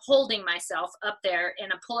 I am holding myself up there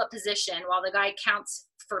in a pull-up position while the guy counts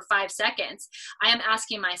for 5 seconds. I am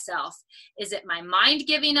asking myself, is it my mind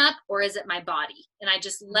giving up, or is it my body? And I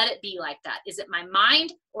just let it be like that. Is it my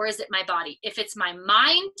mind, or is it my body? If it's my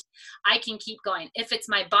mind, I can keep going. If it's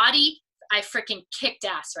my body, I freaking kicked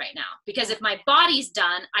ass right now, because if my body's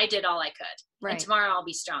done, I did all I could. Right. And tomorrow I'll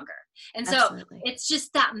be stronger. And so it's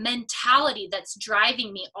just that mentality that's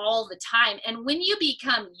driving me all the time. And when you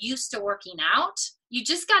become used to working out, you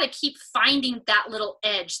just got to keep finding that little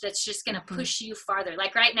edge that's just going to push you farther.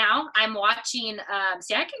 Like right now, I'm watching, I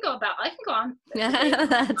can go on.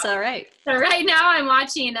 That's all right. So right now I'm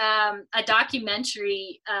watching a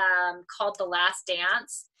documentary called The Last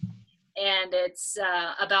Dance. And it's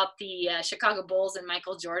about the Chicago Bulls and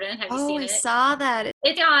Michael Jordan. Have you seen it? I saw that.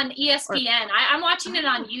 It's on Or, ESPN. I'm watching it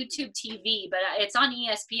on YouTube TV, but it's on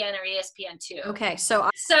ESPN or ESPN2. okay. So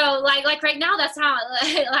So like right now, that's how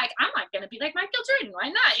like I'm not gonna be like Michael Jordan. Why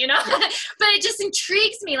not? You know? But it just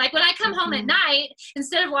intrigues me. Like when I come home at night,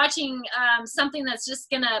 instead of watching something that's just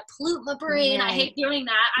gonna pollute my brain, I hate doing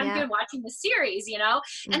that. I'm good watching the series. You know?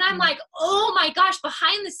 And I'm like, oh my gosh,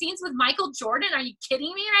 behind the scenes with Michael Jordan. Are you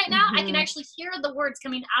kidding me right now? I can actually hear the words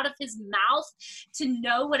coming out of his mouth to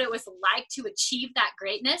know what it was like to achieve that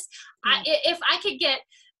greatness. If I could get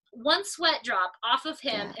one sweat drop off of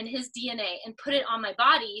him and his DNA and put it on my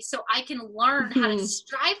body so I can learn how to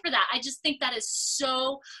strive for that. I just think that is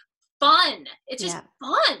so fun. It's just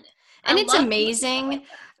fun. And it's amazing,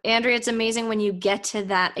 Andrea, it's amazing when you get to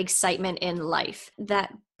that excitement in life,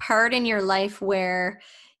 that part in your life where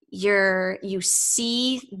you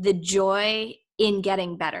see the joy in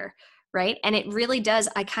getting better, right? And it really does.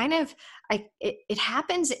 It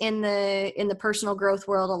happens in the personal growth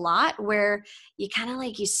world a lot, where you kind of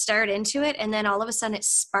like, you start into it and then all of a sudden it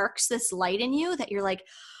sparks this light in you that you're like,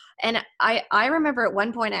 and I remember at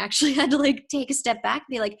one point I actually had to like take a step back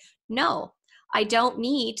and be like, no, I don't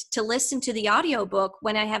need to listen to the audiobook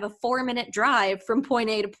when I have a 4-minute drive from point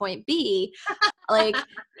A to point B. Like,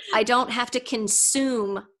 I don't have to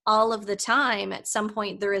consume all of the time. At some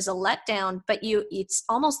point there is a letdown, but it's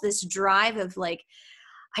almost this drive of like,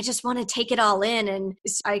 I just want to take it all in. And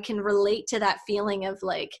I can relate to that feeling of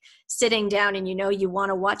like sitting down and, you want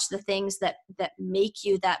to watch the things that make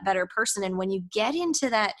you that better person. And when you get into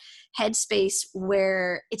that headspace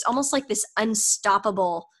where it's almost like this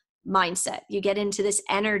unstoppable mindset, you get into this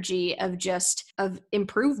energy of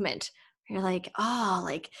improvement. You're like, oh,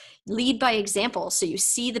 like lead by example. So you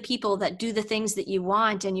see the people that do the things that you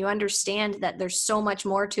want, and you understand that there's so much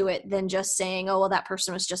more to it than just saying, oh, well, that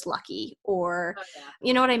person was just lucky, or,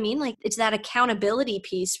 you know what I mean? Like, it's that accountability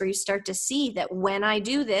piece where you start to see that when I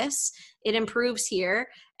do this, it improves here,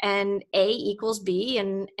 and A equals B,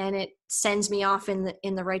 and it sends me off in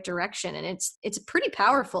the right direction. And it's pretty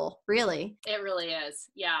powerful, really. It really is.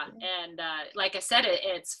 Yeah. And like I said,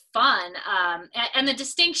 it's fun. And the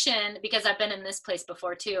distinction, because I've been in this place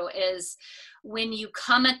before too, is when you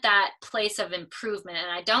come at that place of improvement,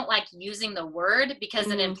 and I don't like using the word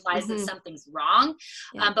because it implies that something's wrong.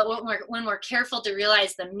 But when we're careful to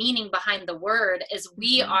realize the meaning behind the word is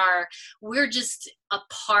we're just a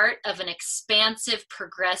part of an expansive,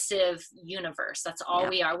 progressive universe. That's all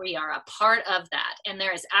we are. We are a part of that. And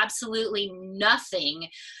there is absolutely nothing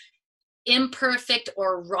imperfect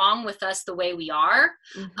or wrong with us the way we are.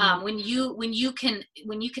 When you can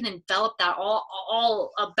envelop that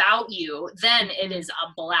all about you, then it is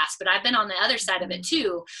a blast. But I've been on the other side of it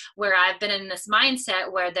too, where I've been in this mindset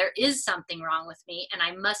where there is something wrong with me and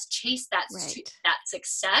I must chase that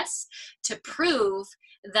success to prove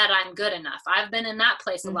that I'm good enough. I've been in that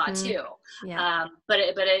place a lot too. But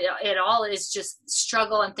it all is just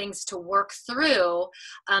struggle and things to work through,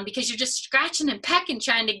 because you're just scratching and pecking,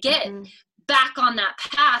 trying to get back on that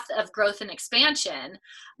path of growth and expansion.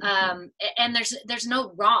 And there's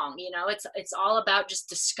no wrong, it's all about just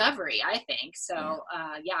discovery, I think. So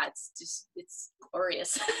it's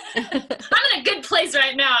glorious. I'm in a good place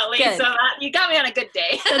right now, at least. Good. So you got me on a good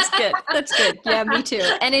day. That's good. Yeah, me too.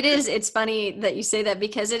 And it's funny that you say that,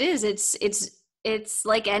 because it's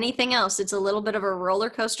like anything else. It's a little bit of a roller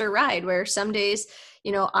coaster ride, where some days,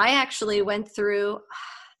 I actually went through,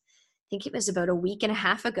 I think it was about a week and a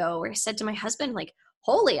half ago, where I said to my husband, like,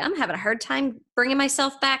 holy, I'm having a hard time bringing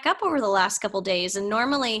myself back up over the last couple of days. And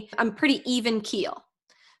normally I'm pretty even keel.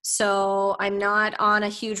 So I'm not on a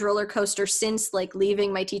huge roller coaster since like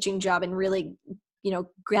leaving my teaching job and really,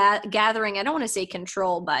 gathering, I don't want to say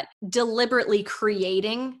control, but deliberately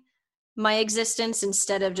creating my existence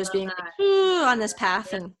instead of just being like, on this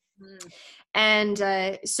path. And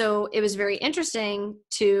so it was very interesting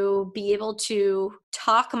to be able to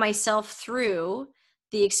talk myself through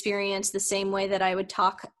the experience the same way that I would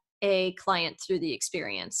talk a client through the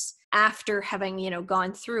experience, after having,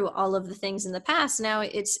 gone through all of the things in the past. Now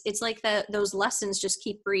it's like those lessons just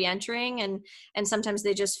keep re-entering, and sometimes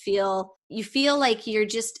they just you feel like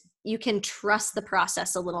you can trust the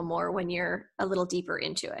process a little more when you're a little deeper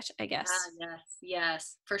into it, I guess.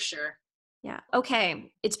 Yes, for sure. Yeah.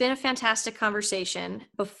 Okay. It's been a fantastic conversation.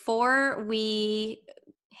 Before we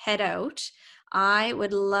head out, I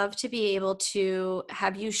would love to be able to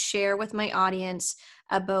have you share with my audience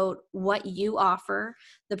about what you offer,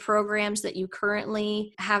 the programs that you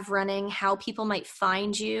currently have running, how people might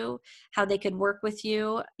find you, how they could work with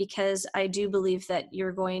you, because I do believe that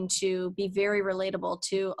you're going to be very relatable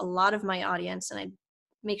to a lot of my audience, and I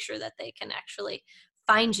make sure that they can actually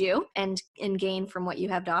find you and gain from what you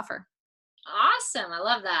have to offer. Awesome. I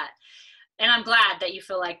love that. And I'm glad that you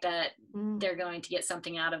feel like that they're going to get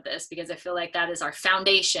something out of this, because I feel like that is our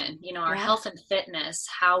foundation, our health and fitness,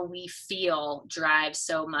 how we feel drives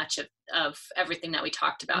so much of everything that we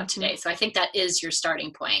talked about today. So I think that is your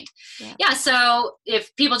starting point. Yeah. So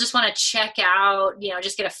if people just want to check out,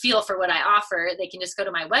 just get a feel for what I offer, they can just go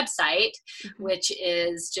to my website, which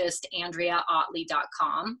is just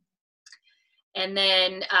AndreaOtley.com. And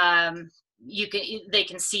then, they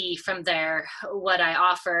can see from there what I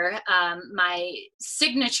offer. My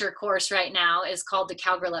signature course right now is called the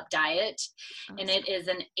Cowgirl Up Diet. Awesome. And it is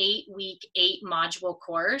an 8-week, 8-module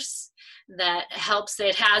course that helps.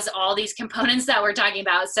 It has all these components that we're talking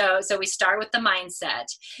about. So we start with the mindset.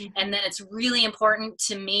 And then it's really important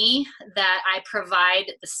to me that I provide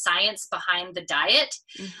the science behind the diet,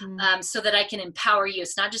 so that I can empower you.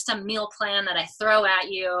 It's not just a meal plan that I throw at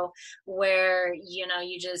you where,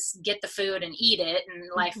 you just get the food and eat it and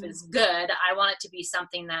life is good. I want it to be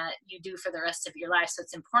something that you do for the rest of your life. So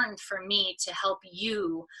it's important for me to help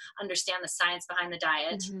you understand the science behind the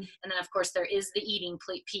diet. And then of course there is the eating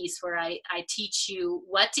piece where I teach you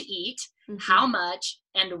what to eat, how much,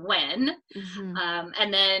 and when.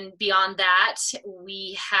 And then beyond that,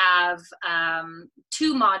 we have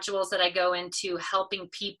 2 modules that I go into helping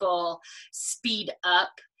people speed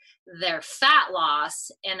up their fat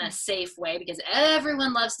loss in a safe way, because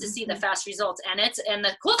everyone loves to see the fast results. And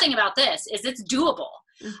the cool thing about this is it's doable.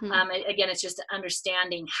 Again, it's just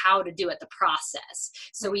understanding how to do it, the process.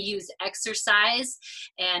 So we use exercise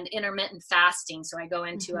and intermittent fasting. So I go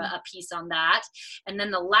into a piece on that. And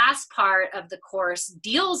then the last part of the course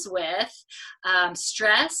deals with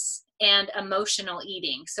stress and emotional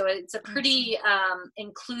eating. So it's a pretty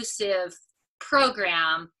inclusive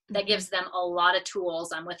program that gives them a lot of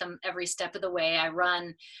tools. I'm with them every step of the way. I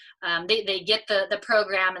run, they get the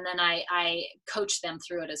program, and then I coach them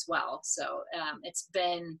through it as well. So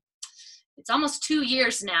it's almost 2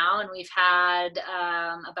 years now, and we've had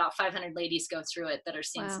about 500 ladies go through it that are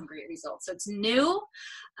seeing some great results. So it's new,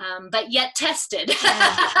 but yet tested.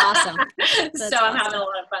 Awesome. So I'm having a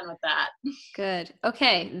lot of fun with that. Good.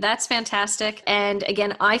 Okay. That's fantastic. And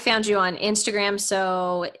again, I found you on Instagram.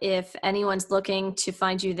 So if anyone's looking to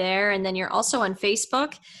find you there, and then you're also on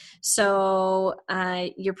Facebook. So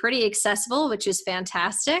you're pretty accessible, which is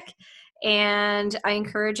fantastic. And I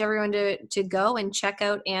encourage everyone to go and check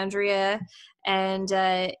out Andrea. And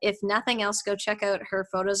if nothing else, go check out her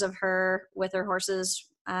photos of her with her horses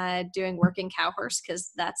doing working cow horse,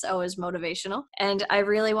 because that's always motivational. And I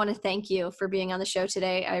really want to thank you for being on the show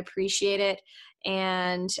today. I appreciate it.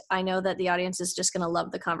 And I know that the audience is just going to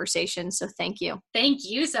love the conversation. So thank you. Thank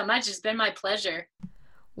you so much. It's been my pleasure.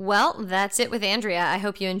 Well, that's it with Andrea. I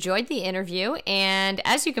hope you enjoyed the interview. And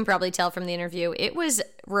as you can probably tell from the interview, it was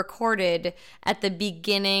recorded at the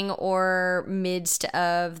beginning or midst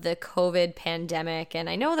of the COVID pandemic. And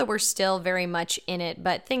I know that we're still very much in it,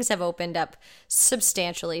 but things have opened up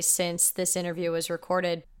substantially since this interview was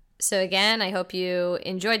recorded. So again, I hope you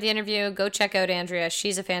enjoyed the interview. Go check out Andrea.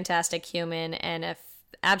 She's a fantastic human and a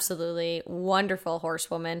absolutely wonderful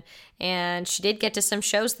horsewoman, and she did get to some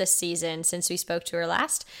shows this season since we spoke to her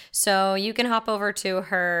last, so you can hop over to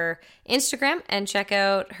her Instagram and check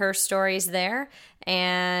out her stories there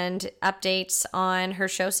and updates on her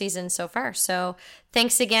show season so far. So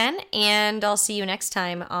thanks again, and I'll see you next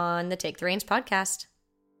time on the Take the Reins podcast.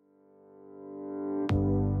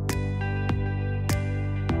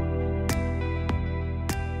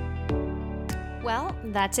 Well,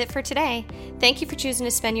 that's it for today. Thank you for choosing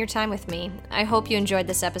to spend your time with me. I hope you enjoyed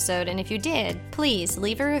this episode, and if you did, please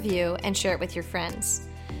leave a review and share it with your friends.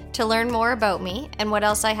 To learn more about me and what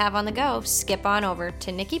else I have on the go, skip on over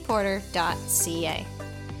to nikkiporter.ca.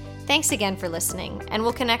 Thanks again for listening, and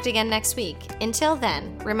we'll connect again next week. Until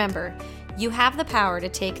then, remember, you have the power to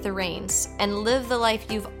take the reins and live the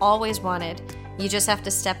life you've always wanted. You just have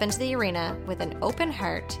to step into the arena with an open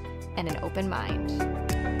heart and an open mind.